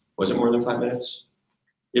 minutes. Was it more than 5 minutes?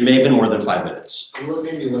 It may have been more than 5 minutes. Well,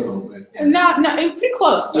 maybe a little bit. No, it was pretty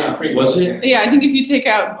close though. Yeah, pretty Was close, it? Yeah, I think if you take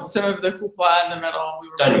out some of the hoopla in the middle, we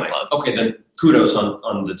were Dynamite. pretty close. Okay, then kudos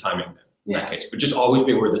on the timing then, in Yeah. that case. But just always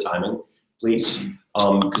be aware of the timing, please.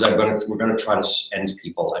 Because we're gonna try to end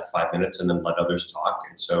people at 5 minutes and then let others talk.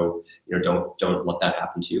 And so, don't let that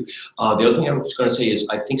happen to you. The other thing I was gonna say is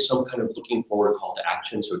I think some kind of looking forward call to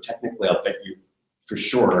action. So technically, I'll bet you for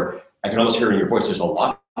sure, I can almost hear in your voice, there's a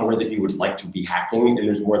lot more that you would like to be hacking, and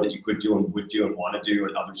there's more that you could do and would do and want to do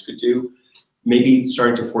and others could do. maybe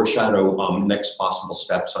starting to foreshadow next possible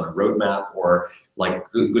steps on a roadmap, or like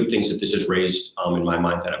good things that this has raised in my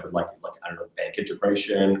mind that I would like I don't know, bank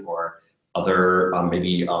integration or other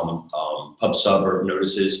maybe pub sub or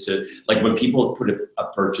notices to, like when people put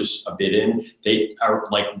a bid in, they are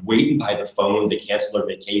like waiting by the phone, they cancel their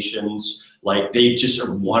vacations, like they just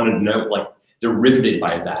want to know, like they're riveted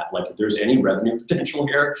by that. Like if there's any revenue potential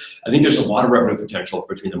here, I think there's a lot of revenue potential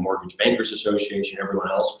between the Mortgage Bankers Association and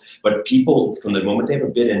everyone else, but people from the moment they have a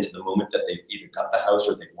bid in to the moment that they've either got the house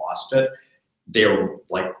or they've lost it, they're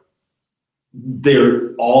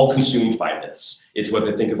all consumed by this. It's what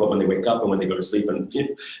they think about when they wake up and when they go to sleep. And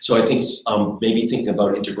so I think maybe thinking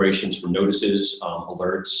about integrations for notices,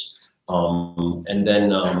 alerts, and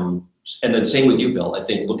then same with you, Bill. I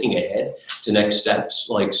think looking ahead to next steps,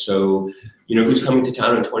 like, so, you know, who's coming to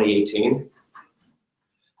town in 2018?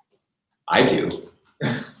 I do.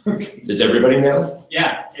 Does everybody know?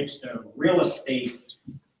 Yeah, it's the real estate.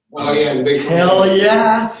 Oh yeah, the big Hell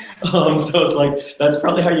yeah! So it's like, that's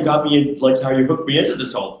probably how you got me in, like how you hooked me into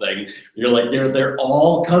this whole thing. You're like, they're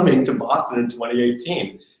all coming to Boston in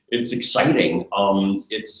 2018. It's exciting.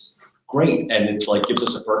 It's great, and it's like gives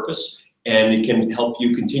us a purpose, and it can help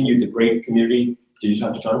you continue the great community. Did you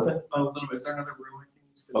talk to Jonathan? Oh, a little bit. Is there another room?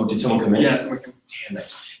 Oh, did someone come in? Yeah, someone came. Damn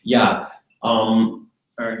it. Yeah.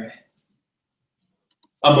 Sorry.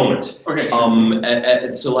 A moment. Okay.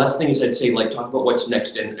 Sure. So last thing is I'd say, like, talk about what's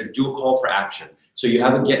next and do a call for action. So you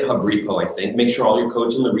have a GitHub repo, I think. Make sure all your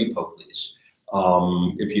code's in the repo, please.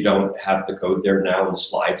 If you don't have the code there now in the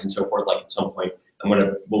slides and so forth, like at some point,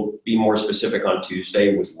 we'll be more specific on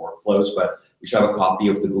Tuesday with workflows, but you should have a copy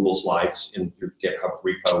of the Google Slides in your GitHub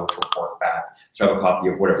repo, which will fork back. You should have a copy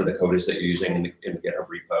of whatever the code is that you're using in the GitHub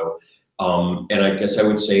repo. And I guess I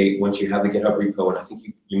would say once you have the GitHub repo, and I think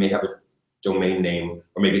you may have a domain name,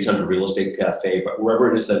 or maybe it's under Real Estate Cafe, but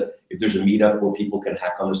wherever it is that if there's a meetup where people can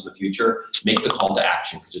hack on this in the future, make the call to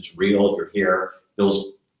action because it's real, you're here.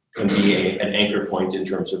 Bill's can be an anchor point in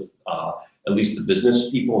terms of at least the business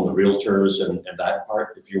people and the realtors and that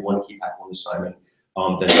part. If you want to keep hacking on assignment,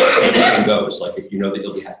 then everything goes. Like if you know that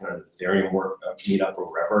you'll be hacking on an Ethereum meetup or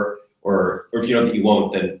wherever, or if you know that you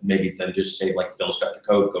won't, then maybe just say like Bill's got the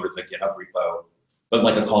code, go to the GitHub repo. But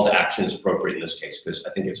like a call to action is appropriate in this case because I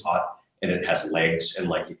think it's hot and it has legs and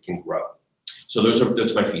like it can grow. So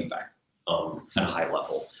that's my feedback at a high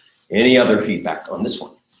level. Any other feedback on this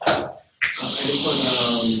one? I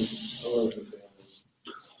just want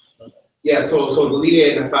yeah, so the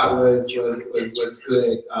lead in I thought was good.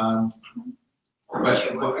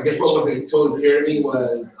 But I guess what wasn't so clear to me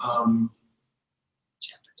was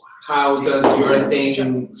how does your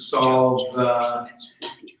thing solve the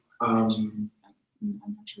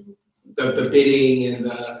bidding and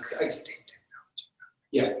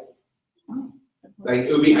yeah. Like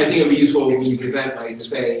it would be, I think it would be useful when you present, like to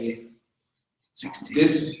say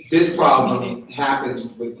this problem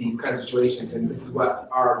happens with these kind of situations, and this is what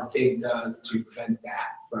our thing does to prevent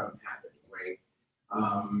that from happening, right?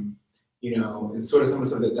 You know, and sort of some of the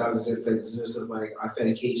stuff that Dazza just said, sort of like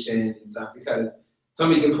authentication and stuff, because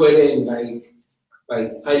somebody can put in like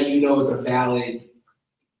how do you know it's a valid,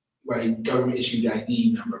 right, government issued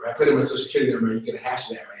ID number? If I put in my social security number, you get a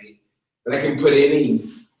hash of that, right? But I can put any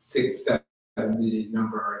 6, 7-digit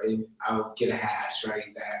number and I'll get a hash,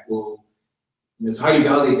 right? That will, you know, so how do you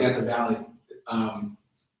validate that's a valid?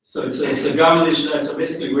 So it's a government issue. So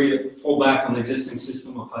basically, we fall back on the existing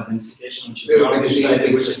system of identification, which is government issue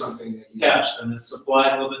ID, which is something hashed and it's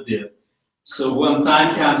supplied with a bid. So when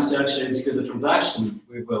time comes to actually execute the transaction,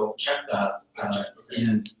 we will check that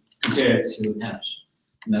and compare it to hash.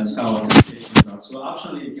 And that's how authentication is done. So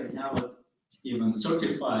optionally, you can have it even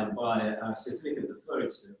certified by a certificate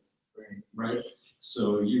authority, right?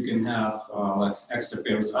 So you can have like extra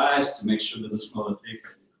pairs of eyes to make sure that it's not a fake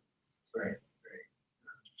ID. Right.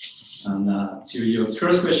 And to your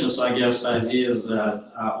first question, so I guess the idea is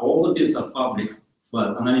that all the bids are public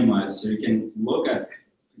but anonymized, so you can look at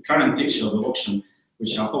the current picture of the auction,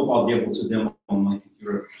 which I hope I'll be able to demo on my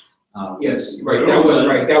computer. Yes, right.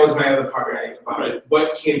 That was my other part, right? About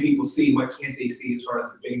what can people see, what can't they see as far as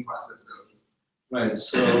the bidding process goes. Right.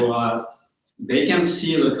 So they can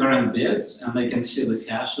see the current bids and they can see the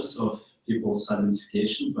hashes of people's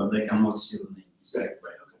identification, but they cannot see the names. Right.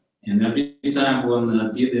 And every time when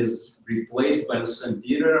a bid is replaced by the same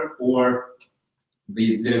bidder or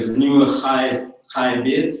there's a new high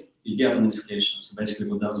bid, you get a notification. So basically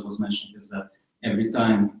what Dazza was mentioning is that every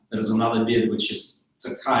time there's another bid which is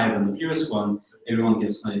higher than the previous one, everyone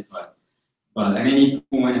gets notified. But at any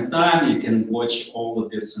point in time, you can watch all the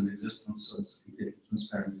bids in existence, so it's completely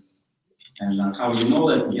transparent. And how you know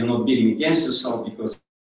that you're not bidding against yourself because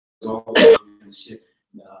all can see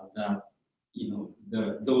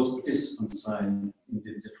that those participants are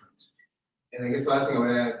indeed different. And I guess the last thing I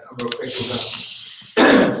would add real quick is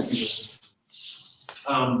excuse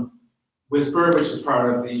me. Whisper, which is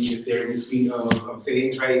part of the Ethereum suite of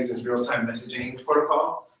things, right, is this real-time messaging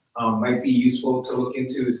protocol. Might be useful to look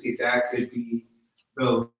into to see if that could be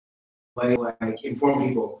the way, like inform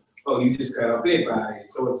people, oh, you just got outbid by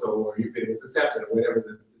so-and-so, or your bid was accepted, or whatever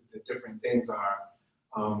the different things are.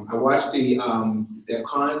 I watched the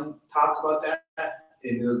con talk about that,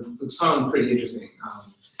 and it sounded pretty interesting.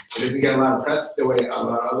 It doesn't get a lot of press the way a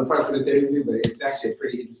lot of other parts of Ethereum do, but it's actually a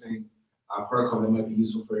pretty interesting protocol that might be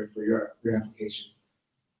useful for your application.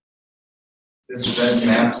 This red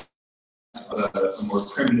maps a more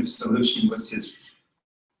primitive solution, which is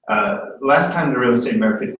last time the real estate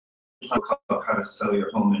market called how to sell your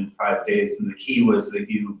home in 5 days, and the key was that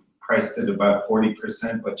you priced it about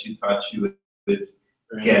 40% what you thought you would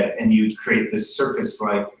get, and you'd create this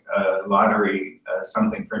circus-like lottery,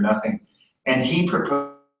 something for nothing. And he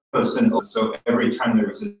proposed so every time there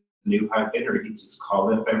was a new high bidder, he'd just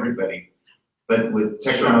call up everybody. But with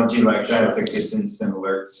technology like that gets instant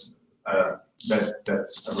alerts,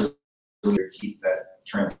 that's a really to keep that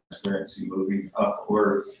transparency moving up,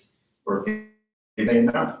 or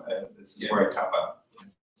enough. This is where I top up.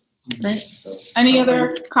 Great. Any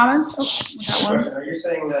other comments? Oh, we got one. Are you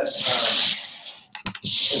saying that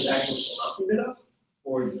transactions will not be bid up,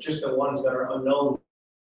 or just the ones that are unknown?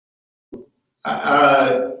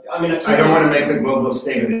 I mean, I don't want to make a global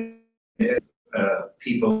statement.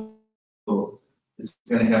 People is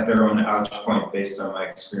going to have their own ouch point based on my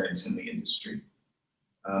experience in the industry.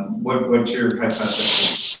 What's your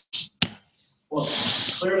hypothesis? Well,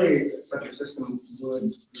 clearly, such a system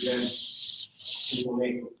would prevent people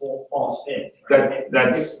making false bids. Right?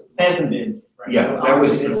 That's phantom bids. Right? Yeah, that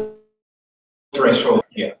was the threshold.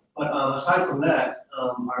 Yeah. But aside from that,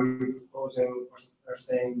 are you proposing or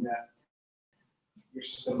saying that your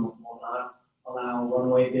system will not allow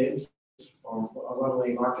runaway bids or a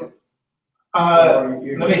runaway market?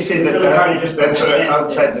 Let me say that that's sort of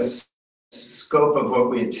outside the scope of what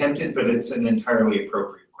we attempted, but it's an entirely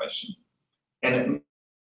appropriate question. And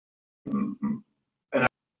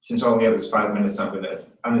since all we have is 5 minutes, I'm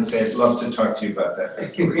gonna say I'd love to talk to you about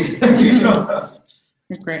that.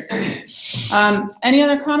 Great. Any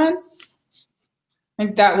other comments? I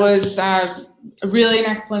think that was really an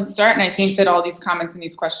excellent start, and I think that all these comments and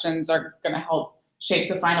these questions are going to help shape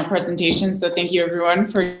the final presentation. So thank you everyone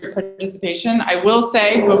for your participation. I will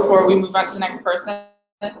say before we move on to the next person,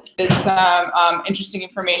 it's interesting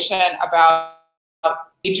information about a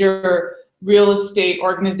major real estate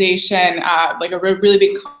organization, like a really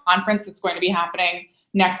big conference that's going to be happening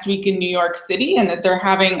next week in New York City, and that they're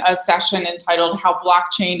having a session entitled How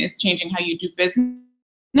Blockchain is Changing How You Do Business.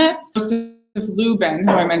 Lubin,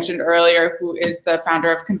 who I mentioned earlier, who is the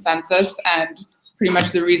founder of Consensus, and pretty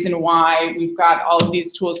much the reason why we've got all of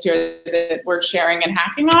these tools here that we're sharing and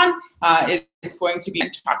hacking on, is going to be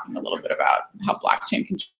talking a little bit about how blockchain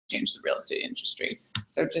can change the real estate industry.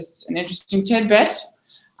 So just an interesting tidbit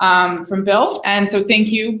from Bill. And so thank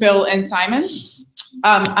you, Bill and Simon.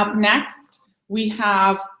 Up next, we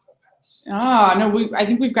have, I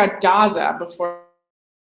think we've got Dazza before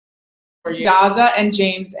you. Dazza and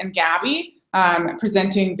James and Gabby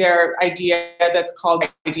presenting their idea that's called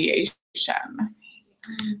ideation.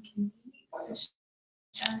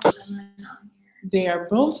 They are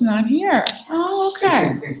both not here. Oh,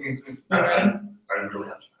 okay. I really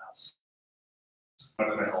have to pass. How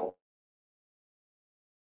can I help?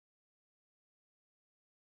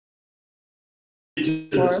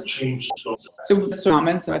 It just changed so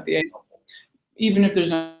comments about the, even if there's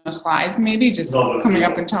no slides, maybe just coming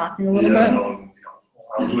up and talking a little bit. No,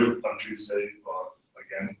 I'll do it on Tuesday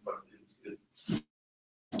again, but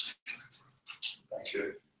that's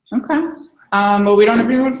good. Okay. Well, we don't have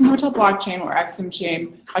anyone from Hotel Blockchain or XM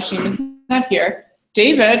Chain. Hashim is not here.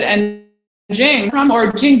 David and Jing,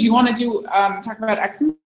 or Jing, do you want to do talk about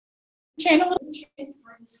XM Chain a little?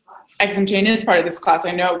 XM Chain is part of this class.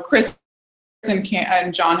 I know Chris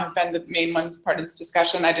and John have been the main ones part of this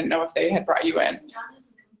discussion. I didn't know if they had brought you in.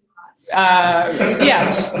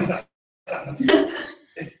 Yes.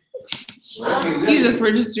 Excuse us,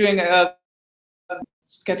 we're just doing a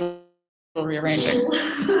schedule rearranging.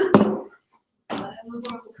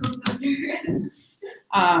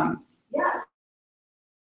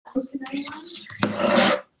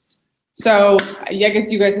 So I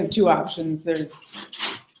guess you guys have two options. There's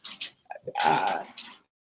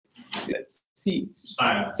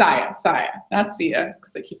Saya, not Sia,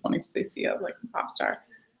 because I keep wanting to say Sia like a pop star.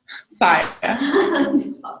 Saya,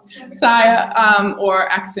 or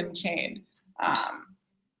XM Chain.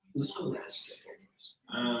 Let's go last.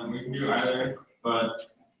 We can do either, but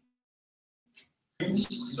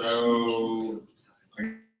so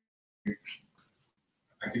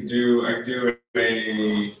I could do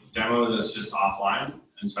a demo that's just offline,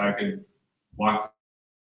 and so I could walk.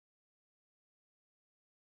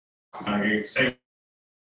 I could say.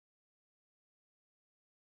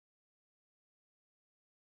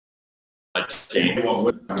 I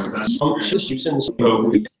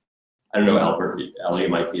don't know, Albert, Ellie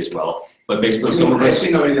might be as well, but basically some of us.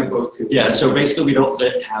 Yeah, so basically we don't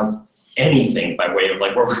have anything by way of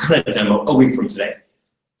like, we're going to demo a week from today,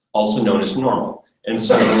 also known as normal. And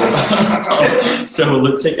so, so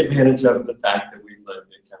let's take advantage of the fact that we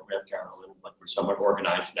have Carol and like we're somewhat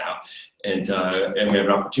organized now, and we have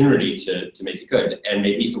an opportunity to make it good. And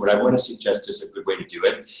maybe what I want to suggest is a good way to do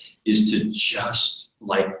it is to just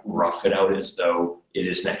like rough it out as though it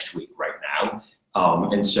is next week right now.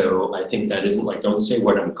 And so I think that isn't like, don't say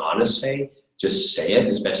what I'm gonna say, just say it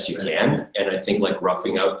as best you can. And I think like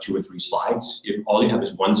roughing out 2 or 3 slides, if all you have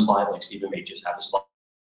is one slide, like Stephen may just have a slide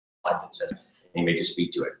that says, and he may just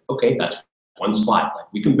speak to it. Okay, that's one slide.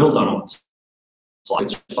 Like we can build on one slide.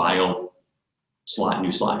 It's file, slide,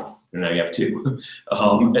 new slide. And now you have 2.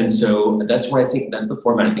 And so that's why I think that's the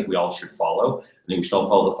format I think we all should follow. I think we should all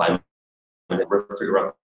follow the 5-minute figure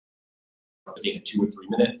out being a 2 or 3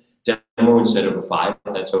 minute demo instead of a 5.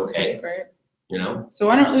 That's okay. That's great. You know. So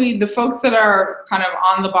why don't we, the folks that are kind of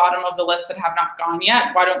on the bottom of the list that have not gone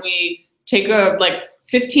yet, why don't we take a like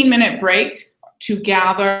 15-minute break to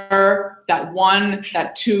gather that 1,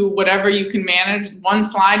 that 2, whatever you can manage, 1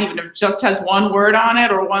 slide, even if it just has 1 word on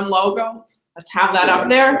it or 1 logo. Let's have that up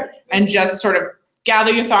there and just sort of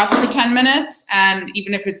gather your thoughts for 10 minutes. And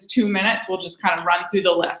even if it's 2 minutes, we'll just kind of run through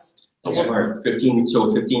the list. That's smart. 15. So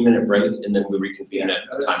a 15-minute break, and then we reconvene at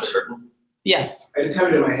a time certain. Yes. I just have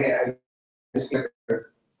it in my head. I just like a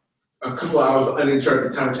couple hours of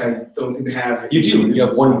uninterrupted time, which I don't seem to have. You do. You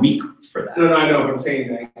have 1 week for that. No, I know, but I'm saying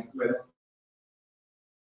that.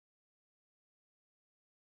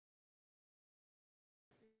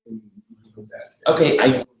 Okay,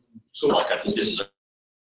 I think this is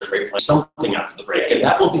a great place. Something after the break, and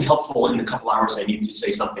that will be helpful in the couple hours I need to say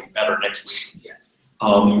something better next week. Yes.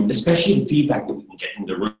 Especially the feedback that we can get in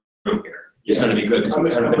the room here. It's going to be good because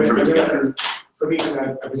we've kind of been through it together. For me,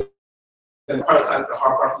 the part side, the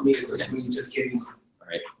hard part for me is just getting. All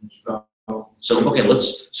right. So okay,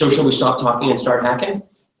 so shall we stop talking and start hacking?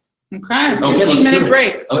 Okay. Okay, 15-minute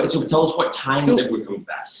break. Okay, so tell us what time that we're coming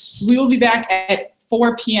back. We will be back at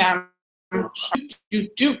 4 p.m.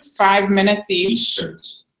 5 minutes each.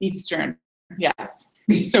 Eastern. Yes.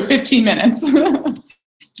 So 15 minutes.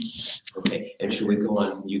 Okay, and should we go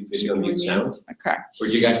on mute video, mute sound? Okay. Or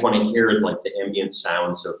do you guys want to hear like the ambient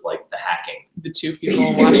sounds of like the hacking? The 2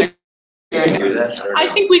 people watching. Can we do that? I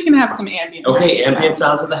think we can have some ambient. Okay, ambient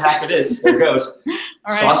sounds of the hack it is. Here it goes. All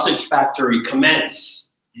right. Sausage factory,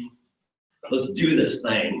 commence. Let's do this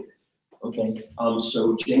thing. Okay,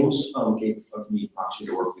 so James gave me option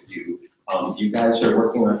to work with you. You guys are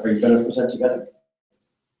working on, are you going to present together?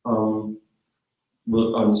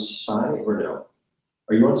 Will on site or no?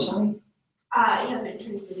 Are you on site? Yeah, I'm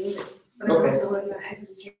interning for David, but I'm Okay. also working on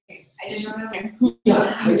executing. I didn't know.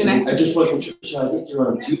 Yeah, I just wasn't sure. So I think you're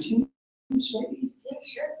on 2 teams, maybe? Yeah,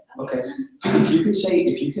 sure. Okay. If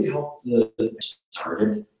you could help the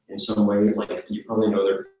started in some way, like you probably know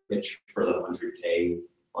their pitch for the 100K,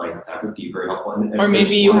 like that would be very helpful. And Or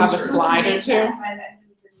maybe you have a sponsor slide or 2. By the end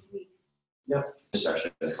of this week.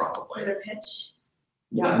 session probably. For their pitch.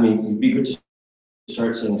 Yeah, I mean, it'd be good to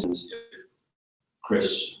start saying since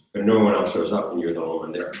Chris, if no one else shows up and you're the only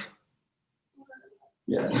one there.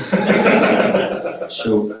 Yeah.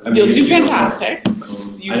 So I mean, You'll do fantastic. And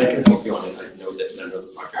I can help you on it. I know that I know the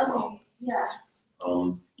project well. Yeah.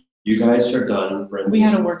 You guys are done. Brendan. We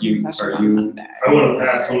had a working session on Monday. I want to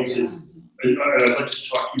pass on because I'd like to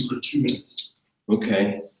talk to you for 2 minutes.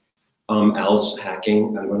 Okay. Al's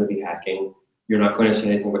hacking. I'm going to be hacking. You're not going to say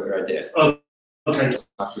anything about your idea. Okay.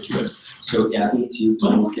 Talk for 2 minutes. So Abby, to you,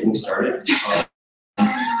 getting started.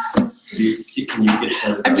 Can you get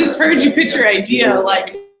started? I've just heard you pitch your idea,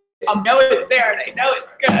 like, I know it's there and I know it's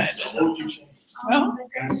good. Well,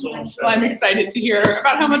 I'm excited to hear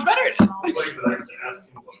about how much better it is. Like that I have to ask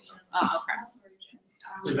him about something. Oh, okay.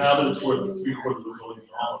 So now that it's worth 3/4 of $1 million,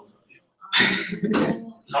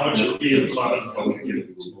 how much would be the cost of getting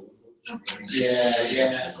it?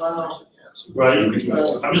 Yeah. Right?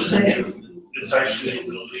 I'm just saying, it's actually a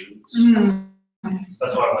real issue. Mm.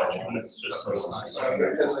 That's why I mentioned it's just.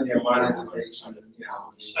 Depends on your monetization, you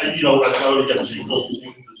know. You know, I've already got people who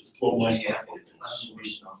just blow my. That's what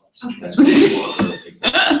you want, really big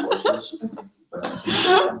resources. was. But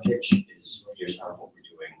the pitch is, here's how what we're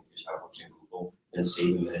doing, here's how it works in Google, and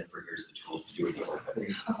save a minute for here's the tools to do it.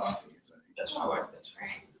 That's how I, that's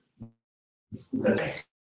right.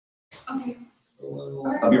 Okay.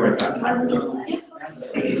 I'll be right back. Thank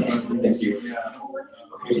you.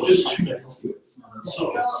 Okay, so just 2 minutes.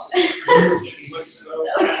 So, That looks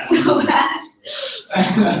so bad.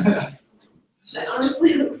 That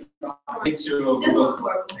honestly looks. It doesn't look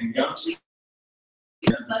horrible.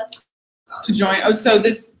 Let's. To join, oh, so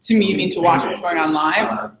this, to me, you mean to watch what's going on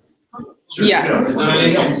live? Sure. Yes.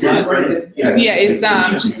 Yeah, Yeah, it's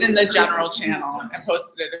just in the general channel. I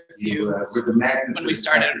posted it a few, when we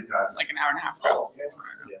started, like an hour and a half ago.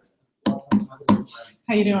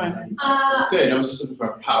 How you doing? Good, I was just looking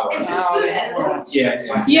for power. Is this food edible? Yeah.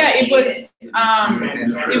 Yeah, it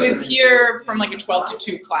was here from like a 12 to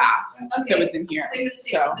 2 class that was in here, They're gonna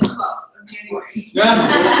say so. the 12th of January.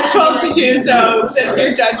 12 to 2, so that's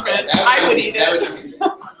your judgment. I would eat it.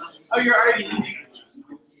 Oh, you're already eating it.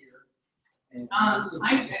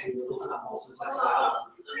 I did.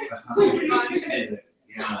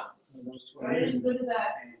 Go to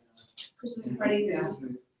that Christmas party.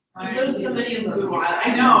 I go to so many in food while.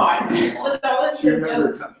 I know. But that was Do you so remember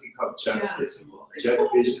dope. a company called Jet Vision? Jet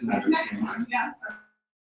Vision. Next one, yeah.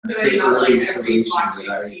 But I Big not like early every solutions blockchain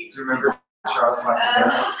that I, do team. you remember Charles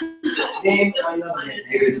Lafayette? Name, Just this one.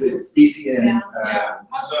 He was a BCN, Yeah.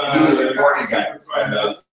 he was the morning guy.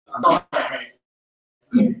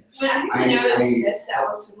 When I noticed I- this, that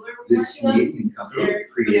was similar. This to them. Canadian company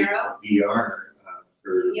created a VR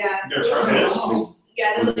for Yeah. They're charging us.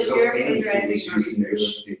 Yeah, was there's so your famous, it was plagiarizing used in real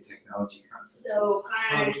research. estate technology conferences. So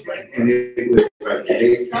kind of just like, And it was, by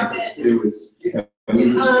today's standards, it was, you know,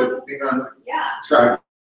 you put the thing on, yeah. try,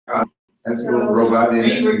 as a little robot in Are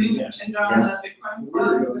you it. working with Chandra on the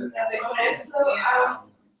Bitcoin? That's like when I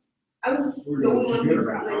I was the only one who was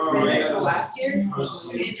like read it last year, and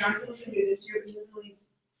John was gonna do this year, but he was really.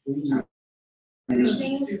 These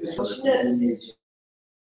things, she's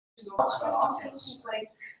like,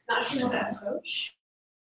 not sure how to approach.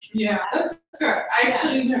 Yeah, that's good. I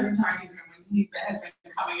actually have been talking to him when he has been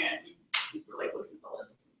coming in. We were like looking at the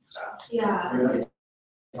lists and stuff. Yeah.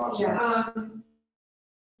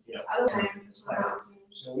 Other times when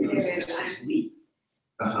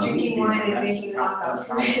I'm drinking wine and making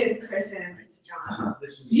knockoffs with Chris and John.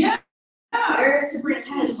 Yeah. They're super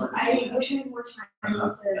intense. I wish I had more time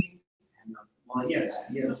to. Well, yes.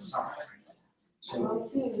 So, Well,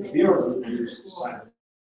 soon.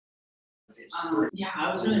 Yeah, I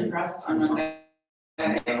was really impressed on Monday.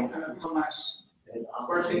 How much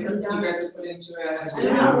work you guys have put into I it.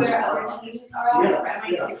 don't know where other changes are at, but I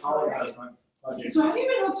might take some. So have you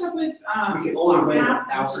been hooked up with We get older by apps?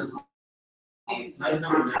 thousands.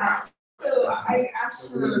 Contracts? So I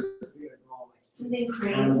asked something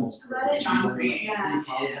Crane about it. John Crane. Yeah.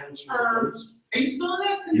 Are you still in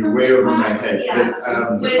that? You're way over my head, Yeah.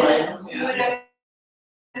 but, When I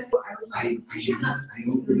was I like,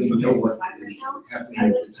 don't really know what is happening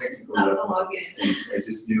at the technical level of these things. I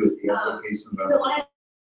just knew at the application so level. when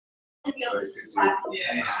I be able to Slack.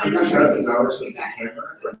 Yeah. $100,000 was the camera,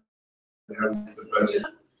 but that was the budget.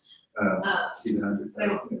 See the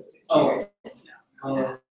 100,000. Oh.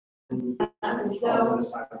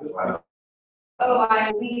 So,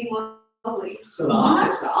 I'm leaving lovely. So the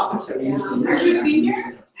opposite. Are you a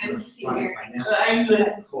senior? I'm a senior. I'm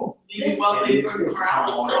like, maybe wealthy or somewhere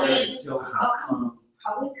else. I'll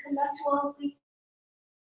probably come back to Wellesley.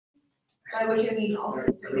 By which I mean all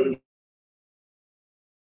three.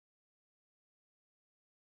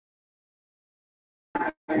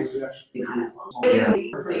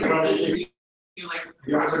 You like.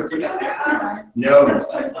 No,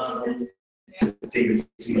 take a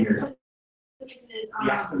seat here.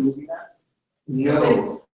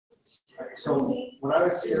 No, So when I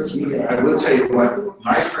was here, I will tell you what,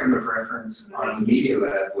 my frame of reference on the Media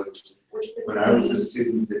Lab was when I was a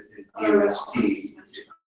student at USP.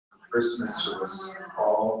 First semester was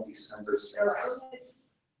fall, December, So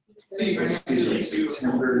you were.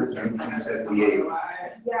 September 1978.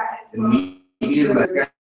 Yeah. The Media Lab guy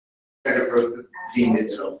that wrote the Gene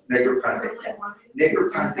Digital, Negroponte.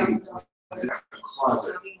 Negroponte was in a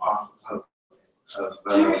closet off of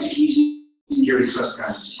Higher education. Gary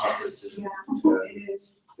Susskind's office in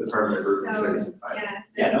the Department of Urban Studies and Finance.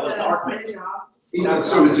 Yeah, that was our You know,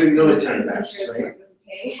 so I was doing military maps, right?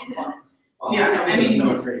 Yeah, I mean,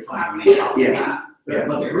 military Yeah. Yeah.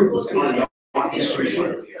 But the group was fine.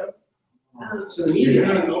 So the media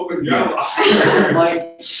had an open job.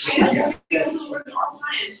 Like,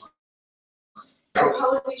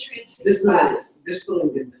 Probably trained to this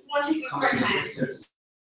building didn't. want to be come part-time. to existence.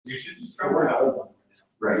 You should just So we're not open.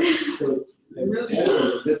 Right. So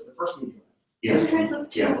the first meeting. Those Yeah. parents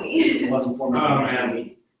look Yeah. chewy. It wasn't formal. Oh,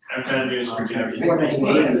 man. I'm kind of doing this for Before you.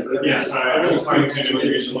 1980. Yeah, so I was talking to an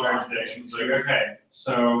immigration lawyer today. She's like, okay,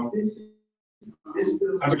 so how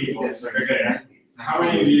many people? It's like, okay, how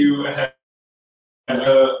many of you have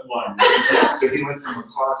one? So he went from a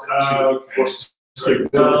closet to Okay. forced Like, to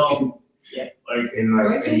well, Yeah. like, in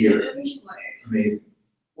like a year. Amazing.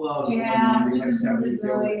 Well, Yeah. it's like 70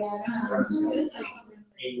 Really,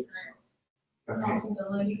 Okay.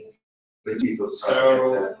 possibility. But people saw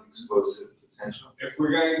So- that explosive potential. if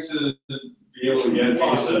we're going to be able to get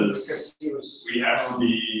visas, we have to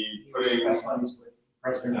be putting,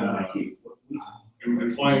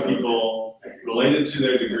 employing people related to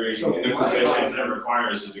their degree in a position that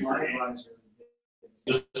requires a degree.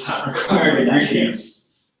 Does not require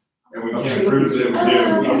degrees, and we can't prove that we do.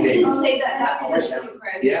 Okay. You can say that position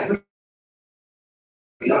requires. Yeah.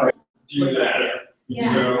 Do that.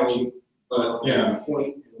 Yeah. So, but yeah,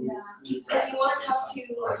 If you want to talk to an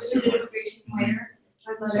immigration lawyer,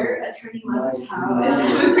 my mother, attorney Levin's house, is an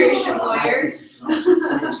immigration lawyer.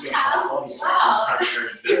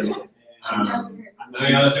 Wow. And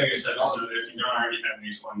the other thing is that also if you don't already have an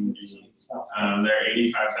H-1B, they're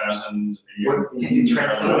 85,000 a year. What, can you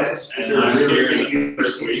translate that? Is And there a last real year, estate in the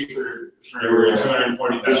first use week, for there were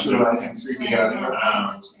 240,000. visualizing 3D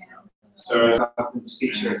objects? So it's, Often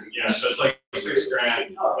speech recognition. yeah, so it's like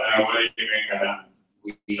 $6,000, what are you doing right now?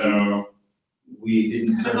 So, We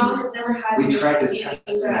didn't. My mom has never had. We tried to test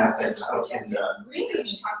it out and Really, you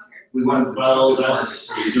should talk to her. we wanted the Well, toughest that's-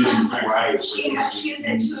 market, so we didn't drive. She's had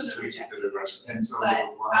two of the Streets that are like 10 But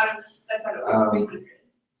syllables long. out of, that's out of 300.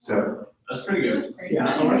 So, that's pretty good.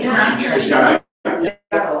 Yeah. Yeah. good job. I Okay,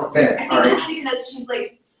 think all right. it's because she's like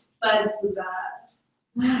buds with the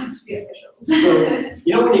officials. So,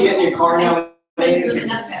 you know when you get in your car now? Like really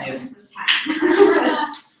nuts at Christmas time.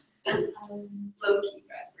 Low key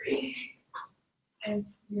Bradbury. If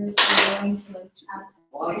you're still willing to like chat.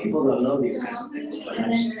 A lot of people don't know these kinds of things, but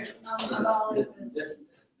And then, about like the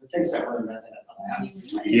things that were invented.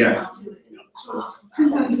 Yeah.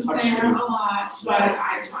 Consensus there a lot, but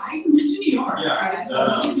I moved to New York. Yeah, I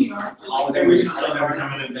lived in New York. I think we should still never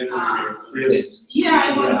come in and visit you. Really?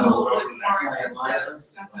 Yeah, it was a Yeah. little bit more expensive,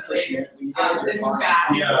 definitely. Than back,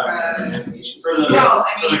 Yeah. but, For the, well, I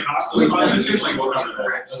for the mean. cost of the flight, it's like, we'll cover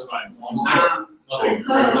that, that's fine. I'm saying, nothing,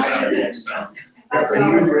 Saturday, so. Are you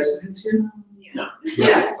in residence here?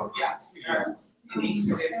 Yes, we are.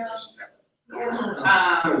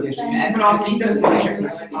 But also because of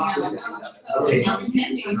Okay.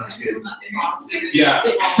 Yeah.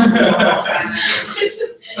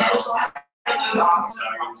 It's awesome.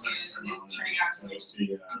 It's turning out to be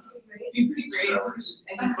pretty great. I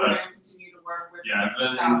think we're going to continue to work with. Yeah,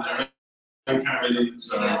 I'm kind of busy,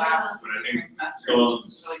 so, but I think we'll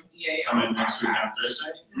come in next week after. So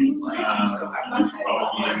that's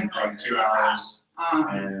Probably in like 2 hours,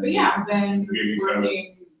 and But yeah, I've been give you code,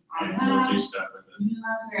 working on and we'll do that, stuff with it.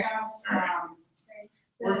 stuff,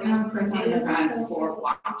 working with Chris on an event for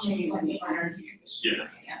blockchain and the energy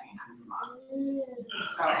efficiency.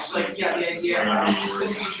 So like, yeah, the idea of the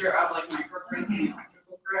future of like microgrids and the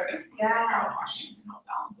electrical grid and how blockchain can help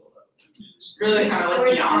balance all of it. Really kind of like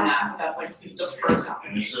beyond that, but that's like the first step.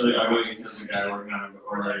 And it's really ugly because the guy working on it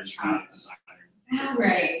before I just tried to design it.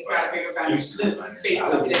 Right, got a big event, the space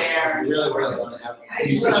up there. Really want to have.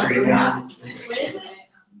 You put your email. What is it?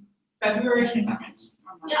 February 22nd.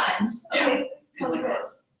 Yeah, okay, sounds good.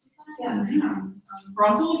 Yeah. We're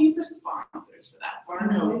also looking for sponsors for that, so I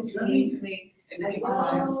don't know if you need anything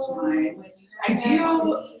comes to mind. I think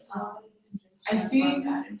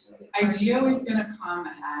IDEO is gonna come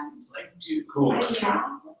and like do. Cool. Do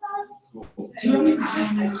you have any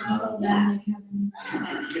comments?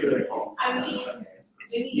 I mean,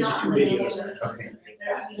 maybe not. Okay.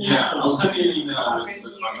 Yeah, I'll send you an email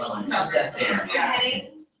with my link. Yeah.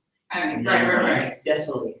 I mean, right.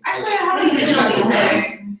 Definitely. Actually, how many things about this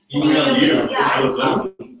today? Email you, Yeah. I would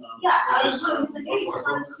love. Yeah, I was looking, like, hey, just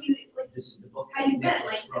wanted to see, like, how you been,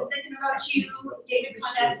 like, I'm thinking about you, David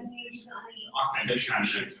contacted me recently, I did try to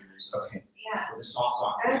show you. Okay. yeah. With a soft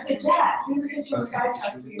lock. And I said, Dad, here's a picture of a fire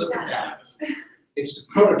truck for your Look son. at that. It's the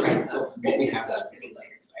prototype of what we have.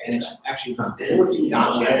 And it's actually not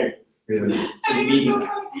documented Really? for the meeting.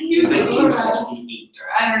 He was like, 1968.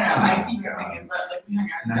 I don't know, I keep thinking, but like, we hung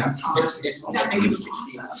out. It's, I think it's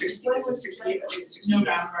 68, is it 68? I think it's 68.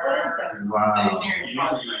 November. Wow.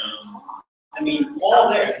 I mean, all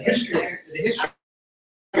there, the history.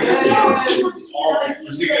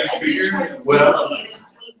 Was he a good speaker? Well,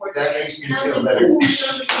 that makes me feel better.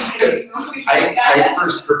 Because I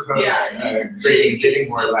first proposed creating Bidding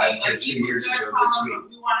War Lab like 2 years ago this week.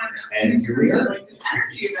 And here we are. It's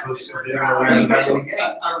supposed to be our last time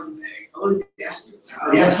again. Yeah.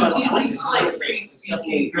 The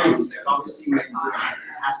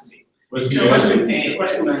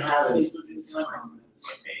question I have is, there's certainly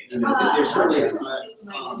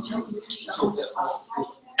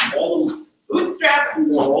all Bootstrap.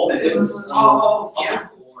 all the different. Oh, yeah.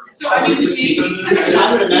 So I mean, maybe I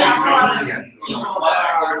would imagine, Yeah. you know,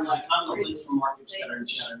 there's a ton of links from markets that are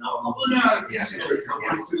not. who knows? Yeah.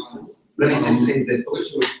 Let me just say that Okay,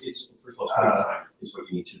 so it's first of all, time is what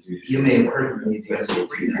you need to do. you may have heard me the other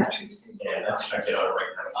Yeah, let's check it out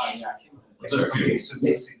right now. Yeah. Okay, so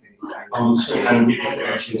basically, So I how don't do think you I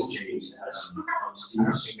actually choose James as I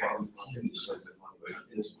students? would because of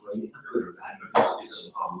It's great, good or bad, but it's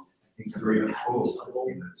it's very cool.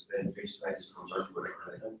 It's been based by some Okay.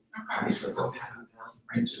 I just don't have that,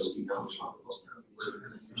 right? So we don't talk about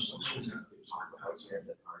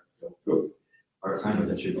our assignment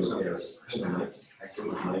that should be there. I feel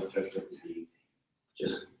like my judgment the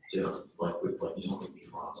just like with like just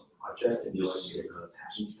draw a project and just get a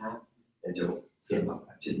passion path and don't get up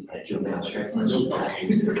to the edge of that check.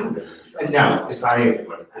 And now,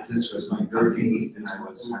 if this was my groupie and I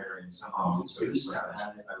was hiring someone who's very sad,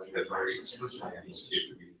 I would have very explicit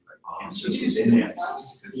so these in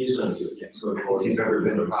answers. He's gonna do it, yeah. So If you've ever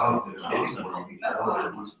been involved in a bidding war, you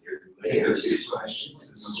know they answer these questions.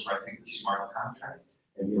 This is why I think the smart contract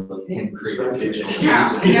and you're like, and creativity.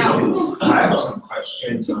 Yeah, yeah. I have some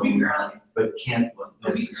questions, but can't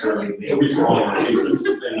necessarily make all cases.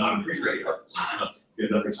 Good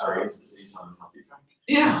enough experience to see some healthy track.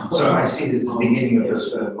 Yeah. So I see this as the beginning of a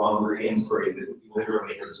longer inquiry that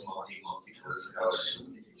literally has project.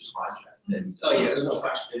 And Oh, yeah, there's no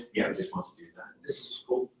question. Yeah. I just want to do that. This is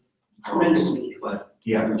cool. Tremendous meeting. But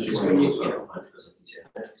Yeah. we just want to use our punch because of these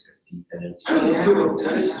deep and it's.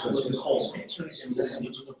 This is what this whole space is. And this is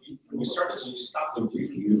when you start to, when you stop So them,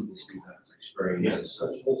 review experience and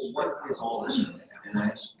such. what is all this? And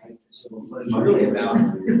I, so It's really about,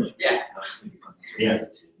 yeah, Yeah.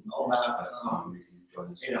 all about,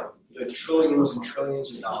 you know, the trillions and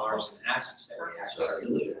trillions of dollars in assets that we have.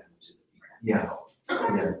 Yeah. Yeah.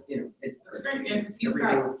 You know, That's very good, because he's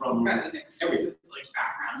everything got from. an extensive like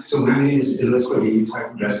background. So when you use illiquidity, you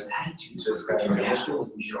talk about attitudes. this guy,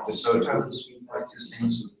 the Soto, what's his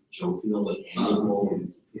name? Jovial and Oh, amiable.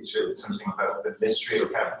 It's written something about the mystery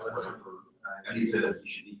of capitalism. He's a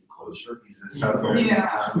South American Yeah.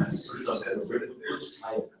 economist who says that there's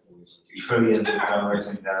trillions of dollars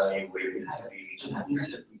in value waiting to be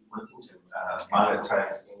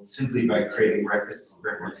monetized simply by creating record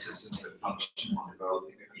systems that function in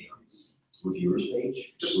developing economies. Reviewers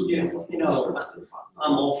page. Just, you know,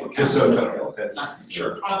 I'm all for. Just so capitalism. that's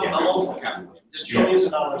Sure, Yeah. I'm all for capitalism. There's trillions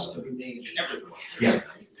of dollars to be made everywhere. Yeah,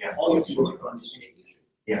 yeah. All you have to do is understand.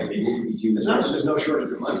 Yeah. It's not that there's no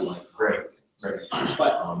shortage of money, Right, right.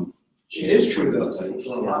 but it is true though, that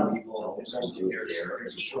for a lot of people, it's also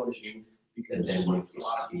there's a shortage in And then when it gets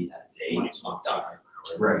to be that day, it's not done.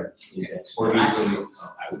 Right. Index. Or easily,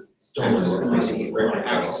 I would don't still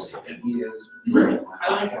access ideas. right,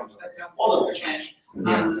 I like that sounds All of like it. a change.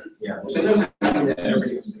 yeah, yeah. So it doesn't mean that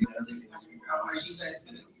everything. Are you guys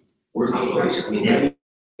gonna? We're close. I mean, Yeah.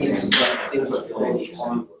 It's like things but that really,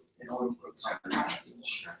 on. I can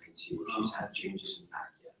see where she's had changes in that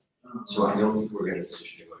yet. So I don't think we're gonna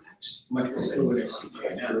position to go next. Much more Because I fluid need to as see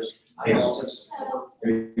right now. changes. I also,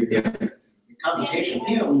 Yeah. computation,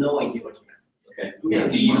 people have no idea what's going Okay. Yeah.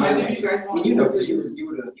 Do you, I think you guys on. want You know, to you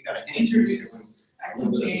got to introduce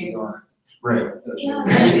XMG? Right. Yeah.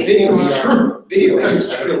 Video, video. I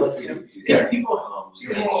feel like we have to do Yeah, that. people, You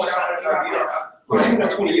can shout it out. well, even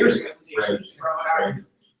 20 years ago. Right. Throw it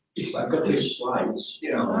out. I've got these slides.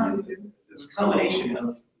 You know, there's a combination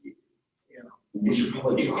of, you know, We should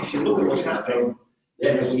probably. if you look at what's happening,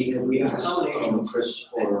 Yeah, because we It's a have combination. Chris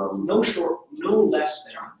or no less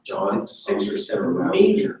than John. 6 or 7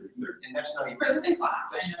 major, and that's not even. Chris is in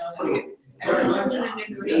class, I know Putting that. it,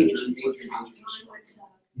 And major.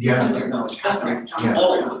 Yeah. Technology That's right, happening John.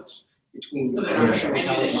 all at once, between So they're not artificial sure, maybe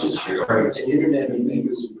they intelligence should. Right. and internet and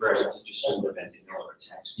things. Right. To just send them in our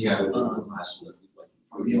text. Yeah. So the class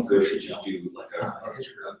would be good to just do like a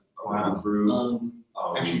group.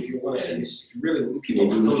 Actually, if you want to, and if you really, people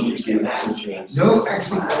Maybe don't we should understand do that. some change. No,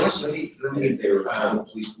 actually, let me, If they were,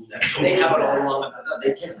 please. They have it all along,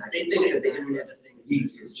 they think that the internet thing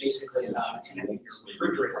is basically about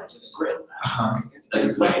refrigerator, just grid. That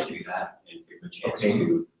is like to do that and give a chance Okay.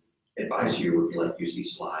 to advise you, like use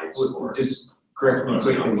these slides well, or. just correct me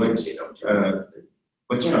quickly,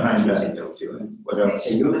 What's behind that? Don't do it. What else?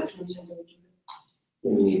 Can you imagine saying don't do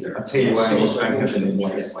it? Me neither. I'll tell you why So I have an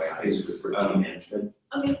like interest FYI is, is good for team management.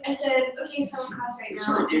 Okay, I said, okay, so I'm in class right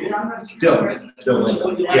now. Bill,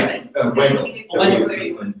 yeah,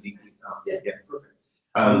 Wendy,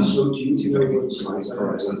 yeah. So do you know what size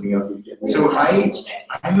Or are something else. So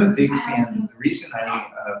I'm a big fan, the reason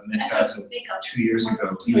I met Dazza 2 years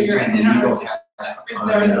ago, he was doing legal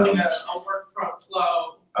There's like a workflow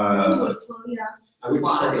flow. Yeah. I would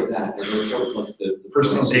start with that, and then start with like the.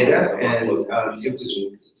 Personal data, and it was,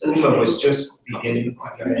 UMA was just beginning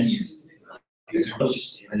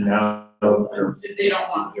and now they're, If they don't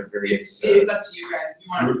want, they're various it's up to you guys, if you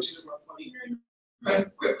want to do groups. the workflow.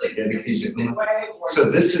 But quickly, dedicated just to in way, or. So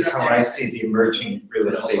this is how I see the emerging real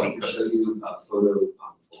But estate also, I can show ecosystem. you a photo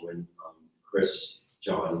when Chris,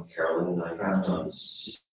 John, Carolyn, and I got done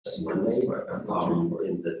Monday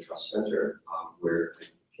in the trust center, where I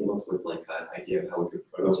came up with like an idea of how we could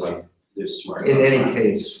prototype this smart. In any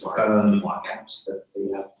case, smart block apps that they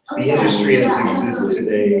have. the industry as it exists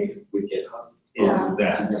today With GitHub. is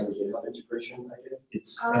that Do you have the GitHub integration idea?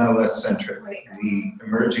 it's MLS centric. The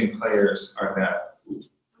emerging players are that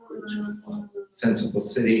sensible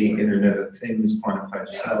city, Internet of Things, quantified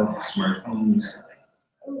self, smart homes.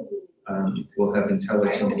 We'll have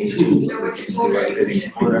intelligent agents that can do our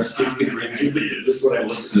bidding for us. This is what I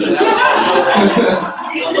looked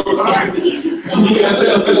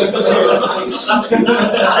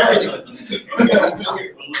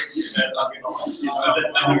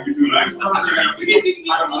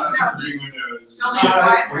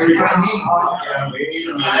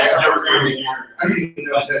I don't even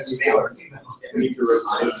know if that's male or female. Need to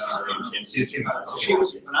revise. She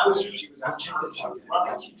was, When I was, she was out.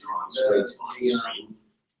 Straight screen.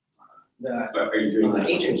 But are you doing the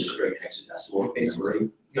ancient straight hexadecimal memory?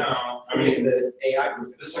 No, I mean, the AI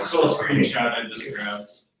group. this is still a screenshot I just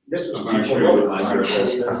grabbed. This was. I'm sure you'll revise your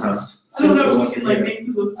assessment. I don't know if we can like make some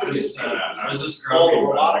of those I switches. was just All the grabbing.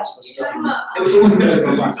 robotics was You're stuff. talking about, It was a little bit of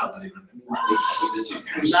robotics. This is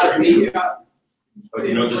It was not me. But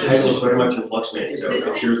you know, the title is very much in flux, man, so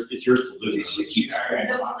it's yours to lose. the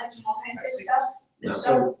like multi-state stuff, Yeah.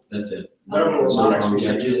 so. That's it. Whatever So, robotics we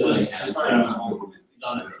yeah, had. just like- This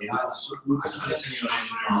is a simulation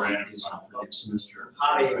of random software. Next semester.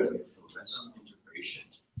 Hi. Integration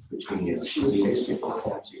between the.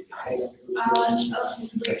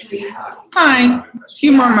 Hi, a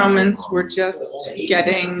few more moments, we're just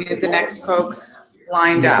getting the next folks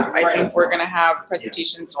lined up. I think we're gonna have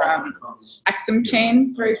presentations from Exum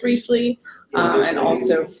Chain very briefly, and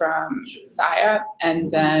also from Saya, and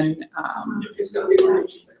then,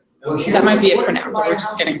 that might be it for now, but we're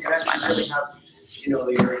just getting folks lined up. You know,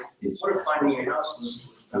 they're sort of finding a house.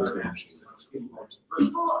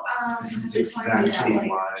 People, This is exactly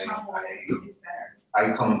why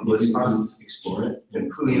I call them bliss funds. Explore it.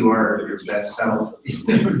 And who you are, your best self.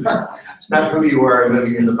 Not who you are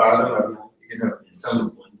living in the bottom of,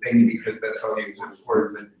 some thing because that's all you can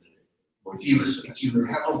afford, but if you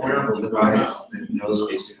have a wearable device that knows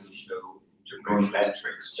your own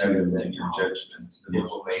metrics better than your judgment, then it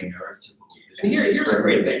will make And here's a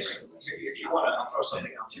great thing. If you wanna, I'll throw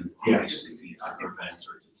something out too. Yeah.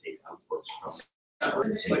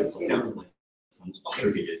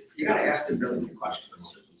 You gotta ask the really big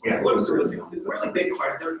questions. Yeah. What was the really big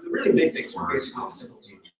question? The really big things were basically simple.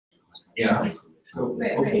 Yeah. So,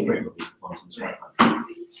 Right, okay, right. great.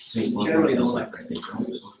 Generally don't like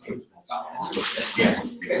that. Yeah.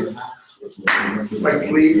 Like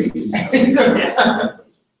sleazy.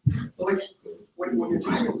 Like, what you're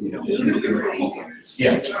doing, you know.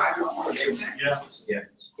 Yeah. Yeah.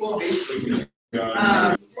 Cool. Basically.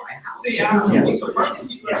 So yeah. You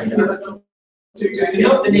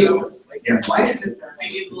know the neighborhood. Like, Yeah. why is it that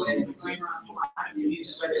Maybe it's going around. you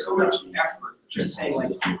spend so much effort just saying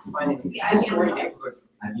like finding this great neighborhood?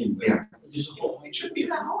 Yeah. There's a whole, it shouldn't be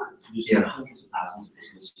that hard. Yeah.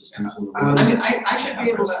 I mean, I should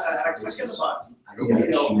be able to, I click on the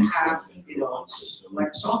button, have,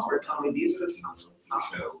 like software tell me these are the top,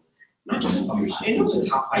 not just, it was the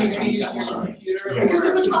top Are you five gonna use things. it on your computer? Yeah. Because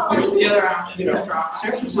they're the top five Where's the other things. option? You know, Drop. San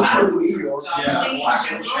Francisco, New York,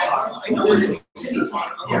 Washington, I know where the cities are,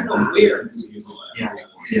 I want to know where the cities are. Yeah.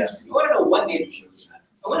 I want to know what neighborhoods,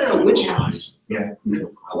 I want to know which house. Yeah.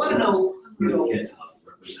 I want to know,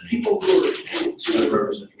 people who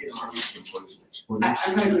are, I've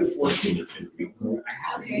had a good fortune. I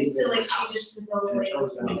have. Okay, so like changes to the way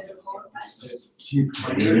it's a pull request.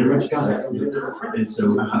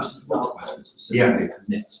 And so. Yeah.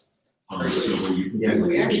 Commit. Yeah.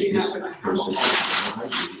 We actually have to have a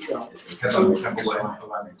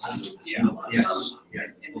Yeah. Yes. Yeah.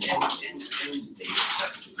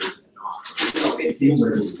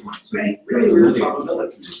 really weird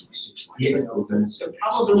probability. Yeah. The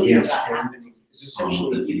probability of that happening is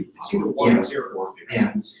essentially it's either 1 or 0.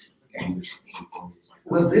 Yeah.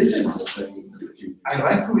 Well, this is, I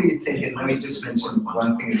like the way you're thinking. Let me just mention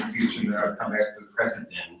one thing in the future that I'll come back to the present.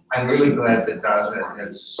 I'm really glad that Dazza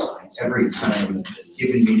has every time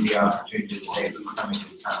given me the opportunity to say he's coming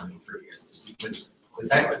to town in 3 years. Because the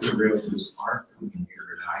fact that the realtors aren't coming here,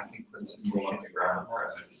 I think puts a stake in the ground for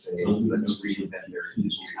us to say, let's reinvent their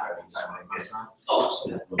industry by the time they get.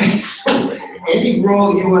 Any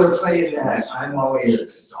role you want to play in that, I'm all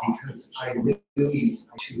ears, because I really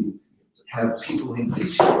like to have people in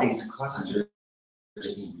each of these clusters,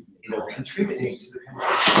 contributing to the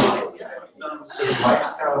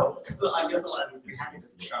lifestyle. Well, I guess I'd be happy to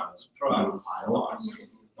throw out a file on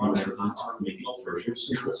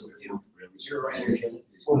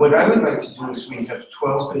Well, what I would like to do is we have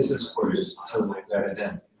 12 business quarters till that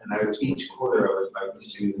event, and I would, each quarter I would like to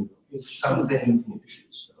do something,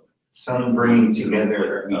 some bringing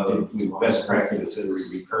together of best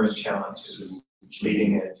practices, current challenges,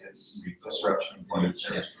 leading edges, disruption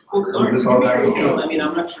points. I mean,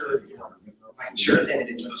 I'm not sure, I'm sure it's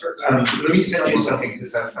anything, but certainly. Let me send you something,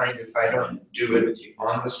 because I find if I don't do it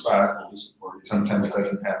on the spot, it sometimes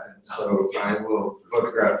doesn't happen. So I will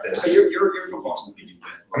photograph this. So you're from Boston?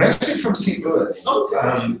 I'm actually from St. Louis.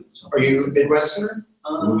 Are you a Midwesterner?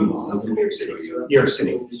 New York City. New York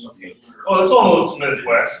City. Okay. Well, it's almost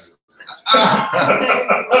Midwest.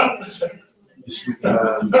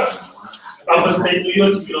 Upstate New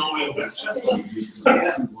York, you don't live in Westchester.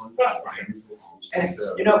 And,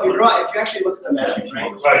 if you actually look at the map,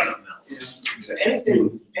 right? So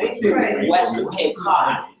anything west of Cape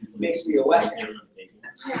Cod makes me a Westerner.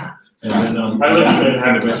 And then, I lived in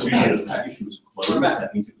Manhattan for 2 years.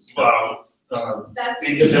 Wow. That's.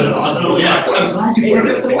 So, yes, I'm glad you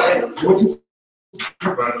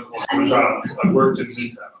I worked in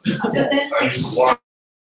Midtown. I used to walk.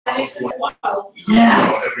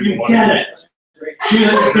 Yes, you get it. Do you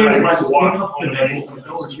understand why just walk walk up the days? days and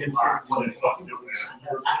go and get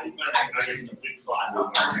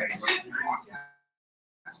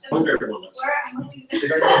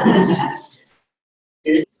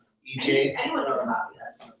EJ. Anyone can copy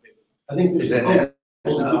this. I think there's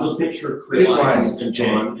Is that just make sure Chris Chris and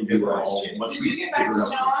John and you are all. Did you get back to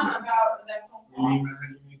John about that phone call?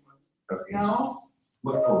 Okay. No?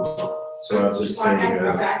 What phone? So I'll just say,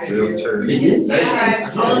 realtor. Just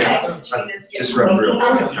Just rub real.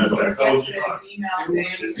 How's that? Email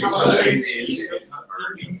saying, Just- how much is it?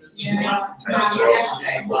 Yeah.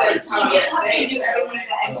 That's how You it have to is. do everything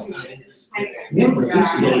that I do to this kind of.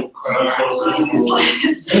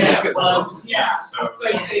 Yeah, so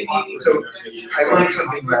I'd say maybe. So I learned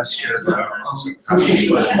something last year about how.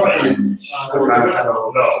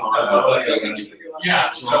 Yeah,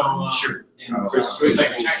 so, Sure. and Chris was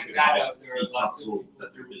like, check that out, there are lots of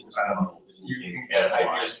other business models you can get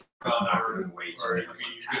ideas from, or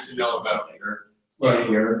good to know about. Right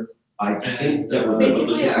here, I think that we're.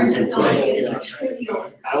 Basically, our technology is trivial.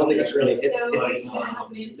 I don't think it's really. So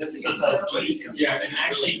it's gonna have to be significant. Yeah, and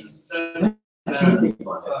actually, so,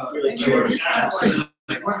 Really George. short.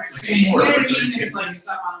 It's like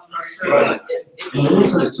stuff I'm sure. Right. It's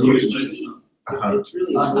It's really. I don't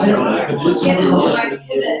know, but this Yeah, one. no, I get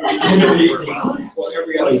it. Well,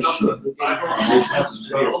 every other should.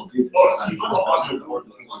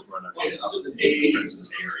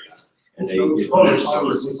 And they get for that too.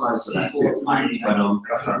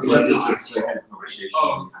 But this is a conversation.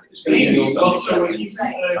 It's gonna be and also, when you so,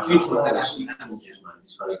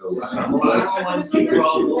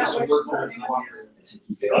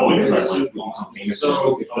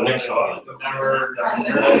 the next one.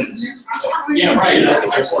 yeah, right,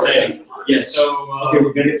 that's what I'm saying. Yes. So, Okay,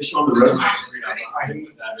 we're gonna get the show on the road.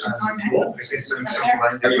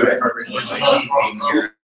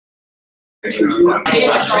 So we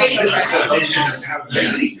should have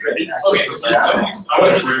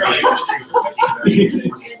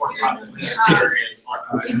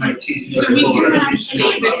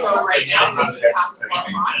David go right now since the task force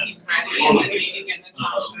line, he's ready, and then maybe get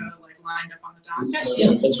Natasha like lined up on the docket.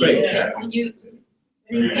 Yeah, that's great. Can you?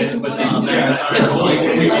 We need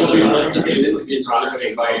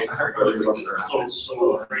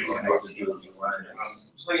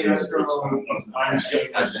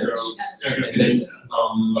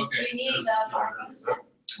the.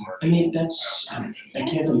 I mean, that's, I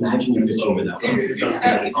can't imagine you pitching without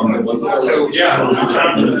one. So, yeah.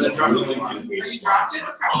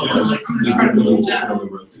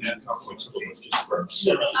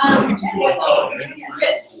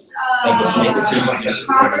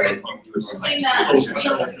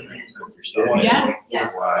 Yes,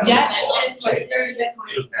 yes.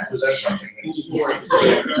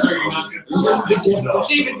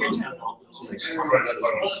 David, your turn.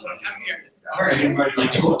 All right. So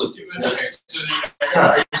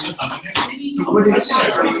what is that?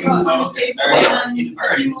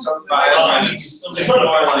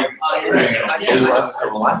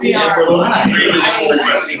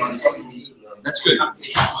 That's good.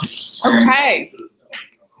 Okay.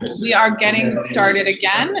 We are getting started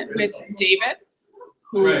again with David,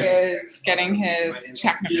 who is getting his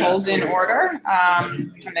technicals in order,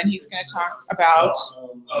 and then he's going to talk about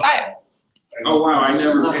SIA. Oh, wow, I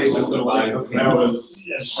never pasted the link. That was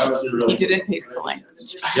really. He didn't paste the link.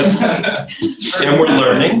 Yep. And we're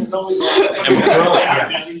learning, and we're growing,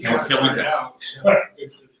 and we're feeling good.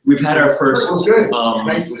 We've had our first,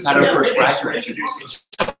 graduate.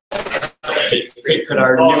 Could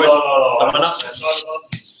our newest come on up?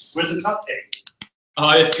 Where's the cupcake?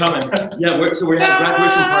 It's coming. Yeah, so we have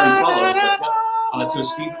graduation party follows. So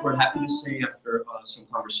Steve, we're happy to say after some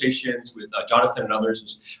conversations with Jonathan and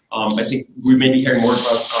others, I think we may be hearing more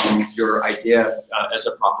about your idea as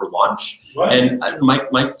a proper launch. Right. And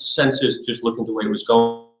my sense is just looking at the way it was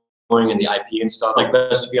going and the IP and stuff, like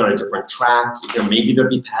best to be on a different track. You know, maybe there'll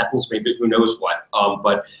be patents, maybe who knows what.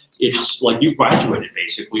 But it's like you graduated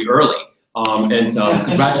basically early.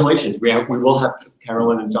 Congratulations. We will have,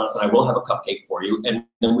 Carolyn and Jonathan, I will have a cupcake for you. And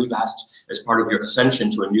then we've asked, as part of your ascension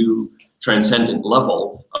to a new transcendent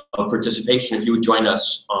level of participation, if you would join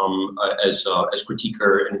us as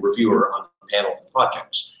critiquer and reviewer on the panel of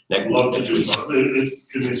projects. I'd love to do so.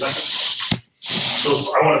 Give me a second.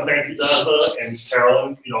 So I want to thank you, Dazza and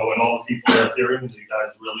Carolyn, and all the people at Ethereum. You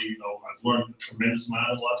guys really, I've learned a tremendous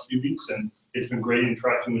amount in the last few weeks, and it's been great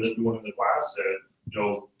interacting with everyone in the class.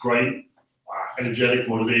 Bright, energetic,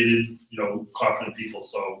 motivated, confident people.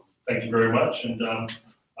 So thank you very much, and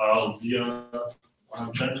I'll be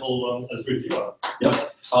gentle as reviewer.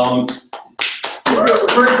 Yep.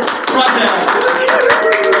 First project.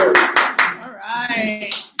 All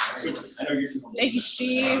right. Thank you,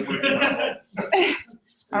 Steve.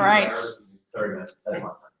 All right. Sorry, man.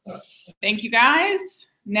 Thank you, guys.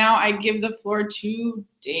 Now I give the floor to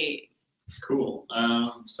Dave. Cool.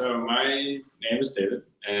 So my name is David,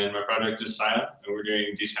 and my project is SIA, and we're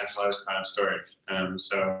doing decentralized cloud storage.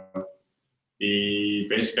 So the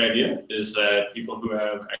basic idea is that people who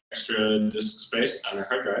have extra disk space on their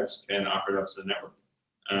hard drives can offer it up to the network,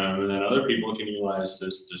 and then other people can utilize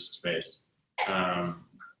this disk space.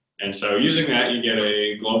 And so using that, you get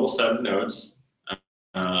a global set of nodes,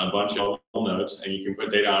 a bunch of global nodes, and you can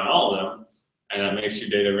put data on all of them, and that makes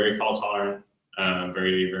your data very fault tolerant,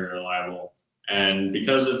 very, very reliable. And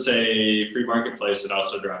because it's a free marketplace, it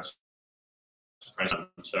also drives price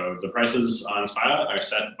up. So the prices on SIA are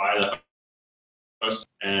set by the host,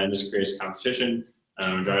 and this creates competition,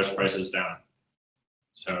 drives prices down.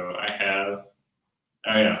 So I have,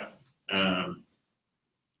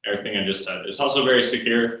 everything I just said. It's also very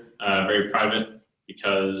secure, very private,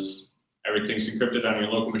 because everything's encrypted on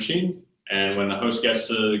your local machine. And when the host gets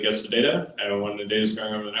the data, and when the data is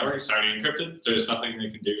going over the network, it's already encrypted. There's nothing they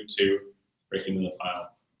can do to break into the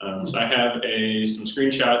file. So I have some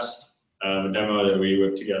screenshots of a demo that we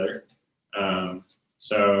whipped together.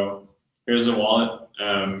 So here's the wallet.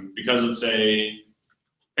 Because it's a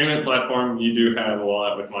payment platform, you do have a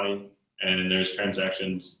wallet with money, and there's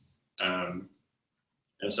transactions. And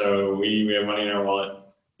so we have money in our wallet.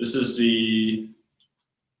 This is the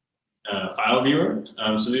file viewer.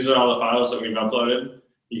 So these are all the files that we've uploaded.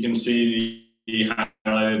 You can see the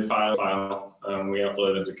highlighted file. We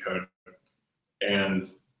uploaded the code, and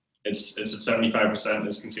it's at 75%.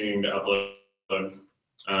 It's continuing to upload.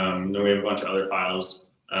 Then we have a bunch of other files.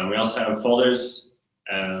 We also have folders.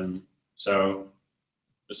 So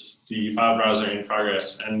this the file browser in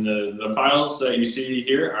progress, and the files that you see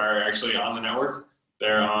here are actually on the network.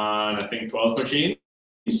 They're on, I think, 12 machines.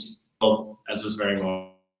 As this very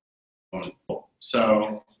moment.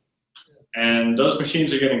 So, and those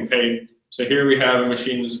machines are getting paid. So here we have a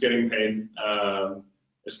machine that's getting paid.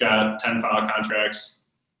 It's got 10 file contracts,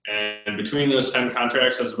 and between those 10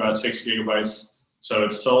 contracts, that's about 6 gigabytes. So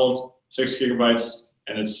it's sold 6 gigabytes,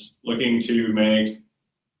 and it's looking to make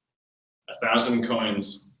 1,000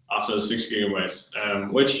 coins off those 6 gigabytes,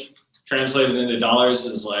 which translated into dollars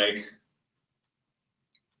is like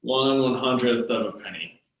 1/100th of a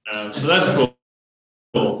penny. So that's cool.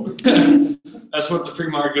 That's what the free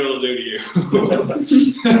market will do to you.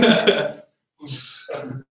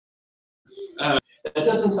 That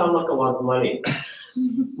doesn't sound like a lot of money.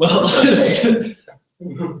 Well, that's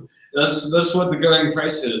what the going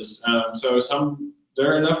price is. So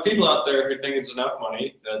there are enough people out there who think it's enough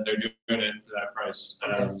money that they're doing it for that price.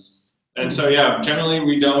 And so yeah, generally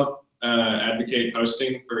we don't advocate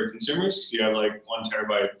hosting for consumers because you have like 1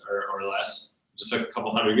 terabyte or less, just like a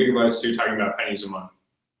couple hundred gigabytes. So you're talking about pennies a month.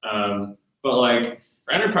 But like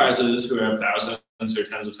for enterprises who have thousands or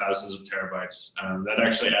tens of thousands of terabytes, that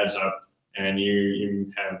actually adds up, and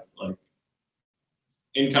you have like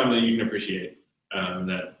income that you can appreciate.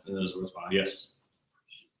 That is worthwhile. Yes.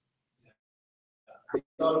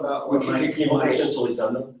 Thought about Can you hold this until he's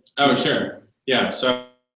done them? Oh, sure. Yeah. So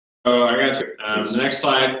I got to. The next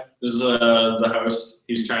slide is the host.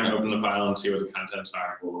 He's trying to open the file and see what the contents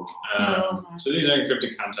are. So these are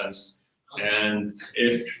encrypted contents. And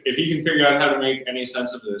if you can figure out how to make any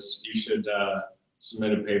sense of this, you should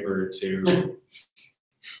submit a paper to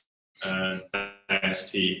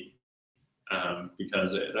IST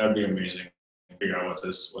because that would be amazing. Figure out what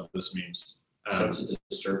this means. Sense of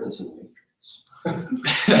disturbance in the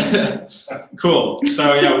matrix. Cool.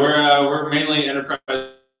 So yeah, we're mainly enterprise,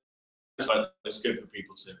 but it's good for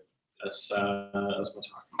people too. That's what's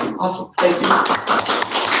talking. Awesome. Thank you.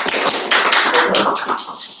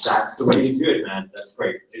 That's the way you do it, man. That's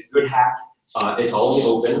great. It's a good hack. It's all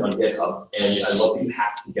open on GitHub, and I love that you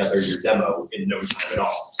hacked together your demo in no time at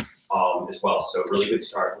all as well. So really good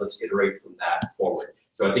start. Let's iterate from that forward.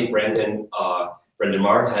 So I think Brendan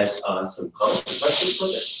Marr has some comments and questions for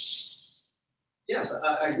this. Yes,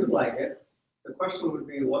 I do like it. The question would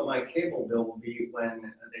be what my cable bill will be when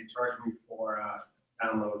they charge me for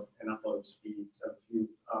download and upload speeds of a few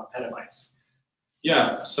petabytes.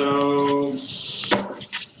 Yeah, so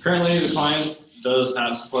currently the client does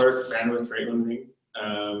not support bandwidth rate limiting,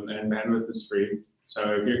 and bandwidth is free.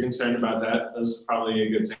 So if you're concerned about that, that's probably a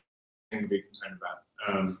good thing to be concerned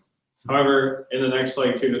about. However, in the next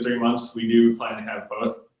like 2 to 3 months, we do plan to have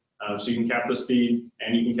both. So you can cap the speed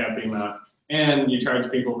and you can cap the amount, and you charge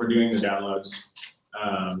people for doing the downloads.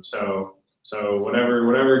 So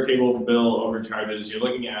whatever cable bill overcharges you're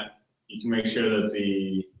looking at, you can make sure that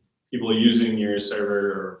the people using your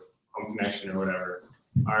server or home connection or whatever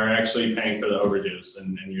are actually paying for the overages,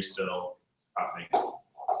 and you're still profiting.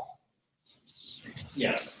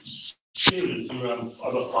 Yes.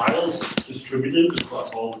 Are the files distributed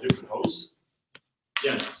across all the different hosts?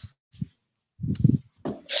 Yes.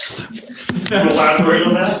 Elaborate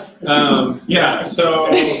on that? Yeah. So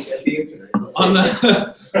on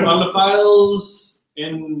the files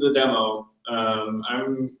in the demo,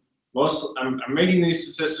 I'm making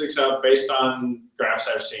these statistics up based on graphs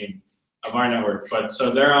I've seen of our network. But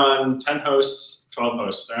so they're on 10 hosts, 12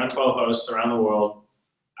 hosts. They're on 12 hosts around the world.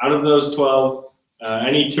 Out of those 12,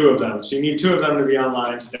 I need 2 of them. So you need 2 of them to be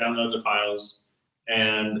online to download the files.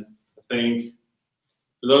 And I think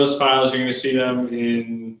for those files, you're going to see them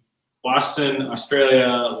in Boston, Australia,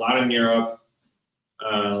 a lot in Europe,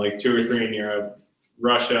 like 2 or 3 in Europe,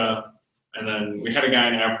 Russia, and then we had a guy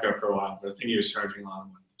in Africa for a while, but I think he was charging a lot of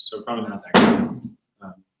money, so probably not that good.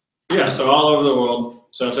 Yeah, so all over the world.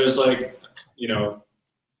 So if there's like,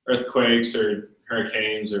 earthquakes or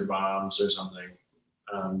hurricanes or bombs or something,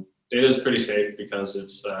 data is pretty safe because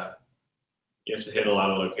it's you have to hit a lot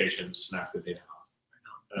of locations to knock the data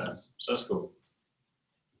off. So that's cool.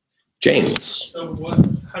 James. So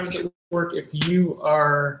how does it work if you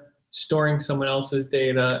are storing someone else's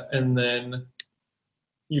data and then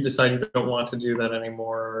you decide you don't want to do that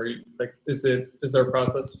anymore, or like, is there a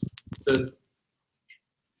process to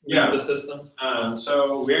the system?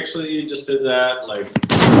 So we actually just did that, like,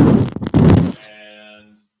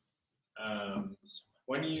 and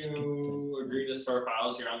when you agree to store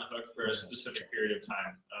files, you're on the hook for a specific period of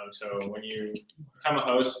time. So when you become a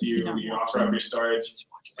host, you offer up your storage,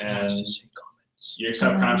 and you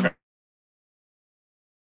accept contracts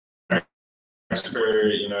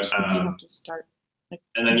for,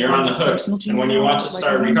 and then you're on the hook. And when you want to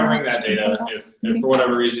start recovering that data, if for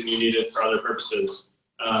whatever reason you need it for other purposes,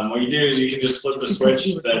 what you do is you can just flip a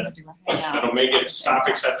switch that'll make it stop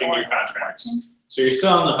accepting new contracts. So you're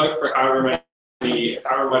still on the hook for however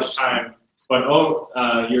much time, but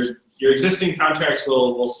your existing contracts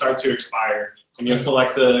will start to expire, and you'll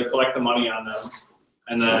collect the money on them,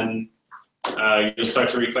 and then you'll start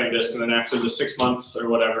to reclaim disk, and then after the 6 months or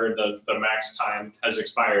whatever the max time has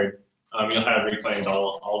expired, you'll have reclaimed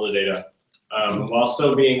all the data, while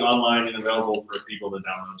still being online and available for people to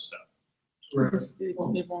download stuff. They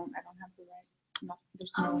won't. I don't have the right. No,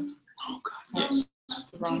 there's no. Yes.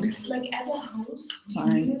 Like as a host,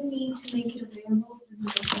 Sorry. do you need to make it available for the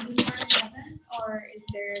 24/7, or is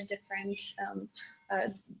there a different?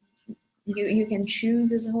 You can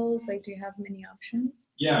choose as a host. Like, do you have many options?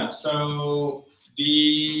 Yeah. So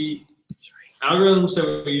the algorithms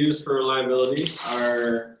that we use for reliability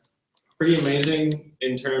are pretty amazing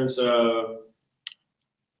in terms of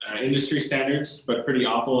industry standards, but pretty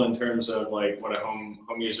awful in terms of like what a home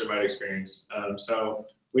user might experience. So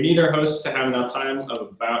we need our hosts to have an uptime of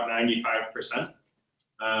about 95%,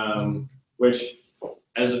 which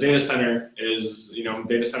as a data center is,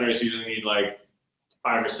 data centers usually need like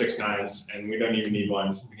 5 or 6 nines, and we don't even need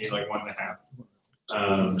 1. We need like 1.5.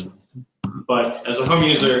 But as a home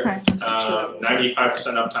user,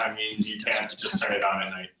 95% uptime means you can't just turn it on at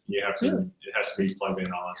night. You have to. It has to be plugged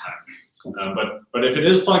in all the time. But if it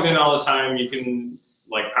is plugged in all the time, you can,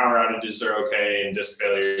 like, power outages are okay and disk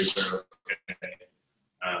failures are okay.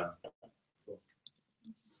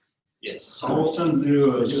 Yes. How often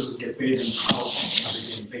do users get paid, and how often are they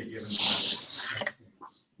getting paid given this?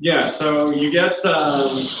 Yeah, so you get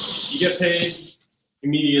paid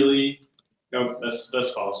immediately. No,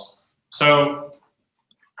 that's false. So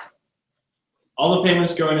all the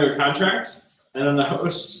payments go into a contract, and then the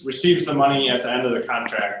host receives the money at the end of the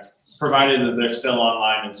contract, provided that they're still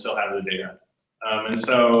online and still have the data. And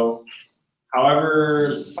so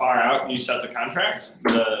however far out you set the contract,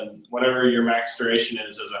 whatever your max duration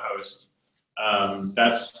is as a host,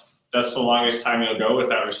 that's the longest time you'll go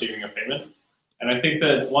without receiving a payment. And I think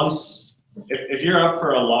that if you're up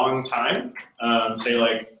for a long time, say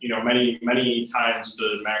like, many times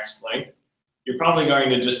the max length, you're probably going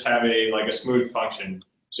to just have a smooth function.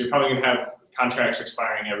 So you're probably going to have contracts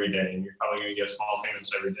expiring every day, and you're probably going to get small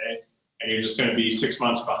payments every day, and you're just going to be 6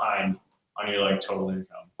 months behind on your total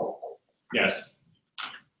income. Yes.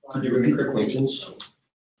 Could you repeat the questions?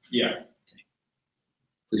 Yeah.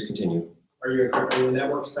 Please continue. Are you encrypting the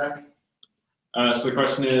network stack? So the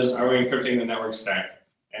question is, are we encrypting the network stack?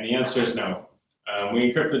 And the answer is no. We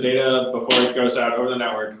encrypt the data before it goes out over the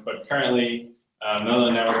network, but currently none of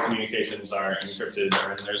the network communications are encrypted,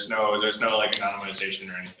 and there's no anonymization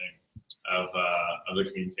or anything of the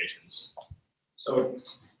communications. So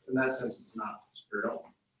it's, in that sense, it's not secure at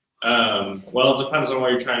all. Well, it depends on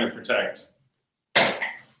what you're trying to protect.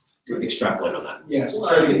 Extrapolate on that. Yes. Well,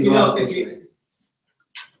 the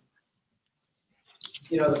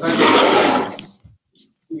fact that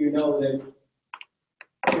that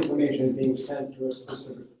information is being sent to a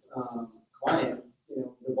specific client,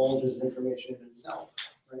 divulges information in itself,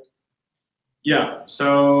 right? Yeah.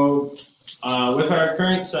 So with our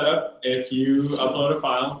current setup, if you upload a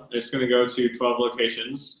file, it's going to go to 12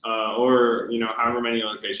 locations, or however many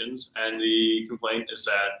locations, and the complaint is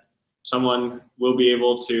that someone will be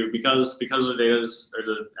able to, because the data or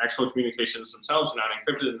the actual communications themselves are not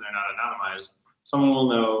encrypted and they're not anonymized, someone will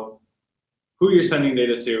know who you're sending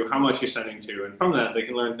data to, how much you're sending to, and from that they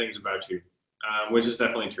can learn things about you, which is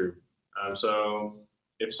definitely true. So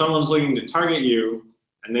if someone's looking to target you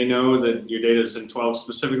and they know that your data is in 12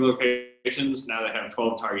 specific locations, now they have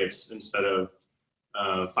 12 targets instead of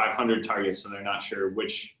 500 targets, and they're not sure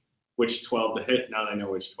which 12 to hit. Now they know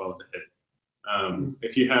which 12 to hit.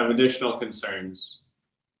 If you have additional concerns.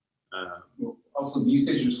 Also, the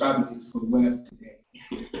usage describing is for the web today.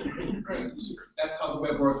 Right. That's how the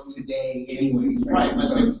web works today anyways, right?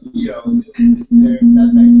 So, that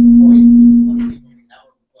begs the point.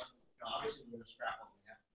 Obviously, we're going to scrap what we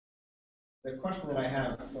have. The question that I have,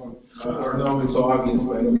 I don't know if it's so obvious,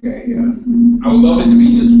 but okay, yeah. I would love it to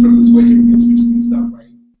be just from the switching and stuff, right?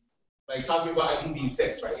 Like talking about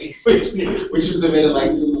IPv6, right? which was invented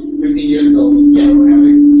like 15 years ago. We can't have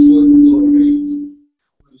it.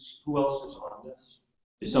 Who else is on this?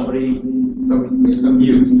 Is somebody?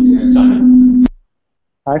 You. Simon.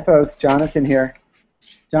 Hi, folks. Jonathan here.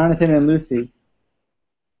 Jonathan and Lucy.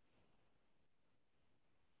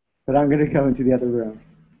 But I'm going to go into the other room.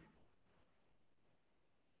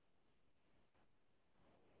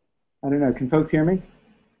 I don't know. Can folks hear me?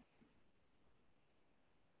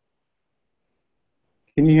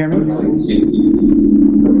 Can you hear me?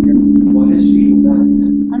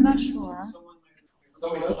 I'm not sure.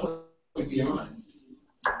 Someone else would be on.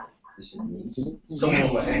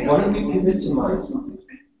 Why don't you give it to Mike?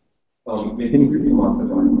 Maybe you could come off the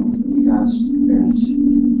podcast,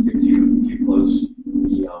 and if you close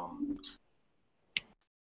the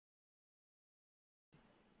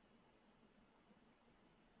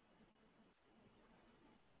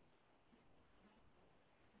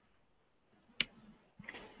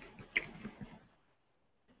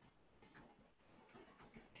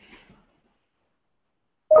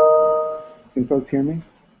Can folks hear me?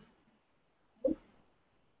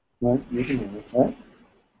 What? You can hear it. What?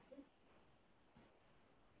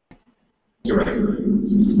 You're right.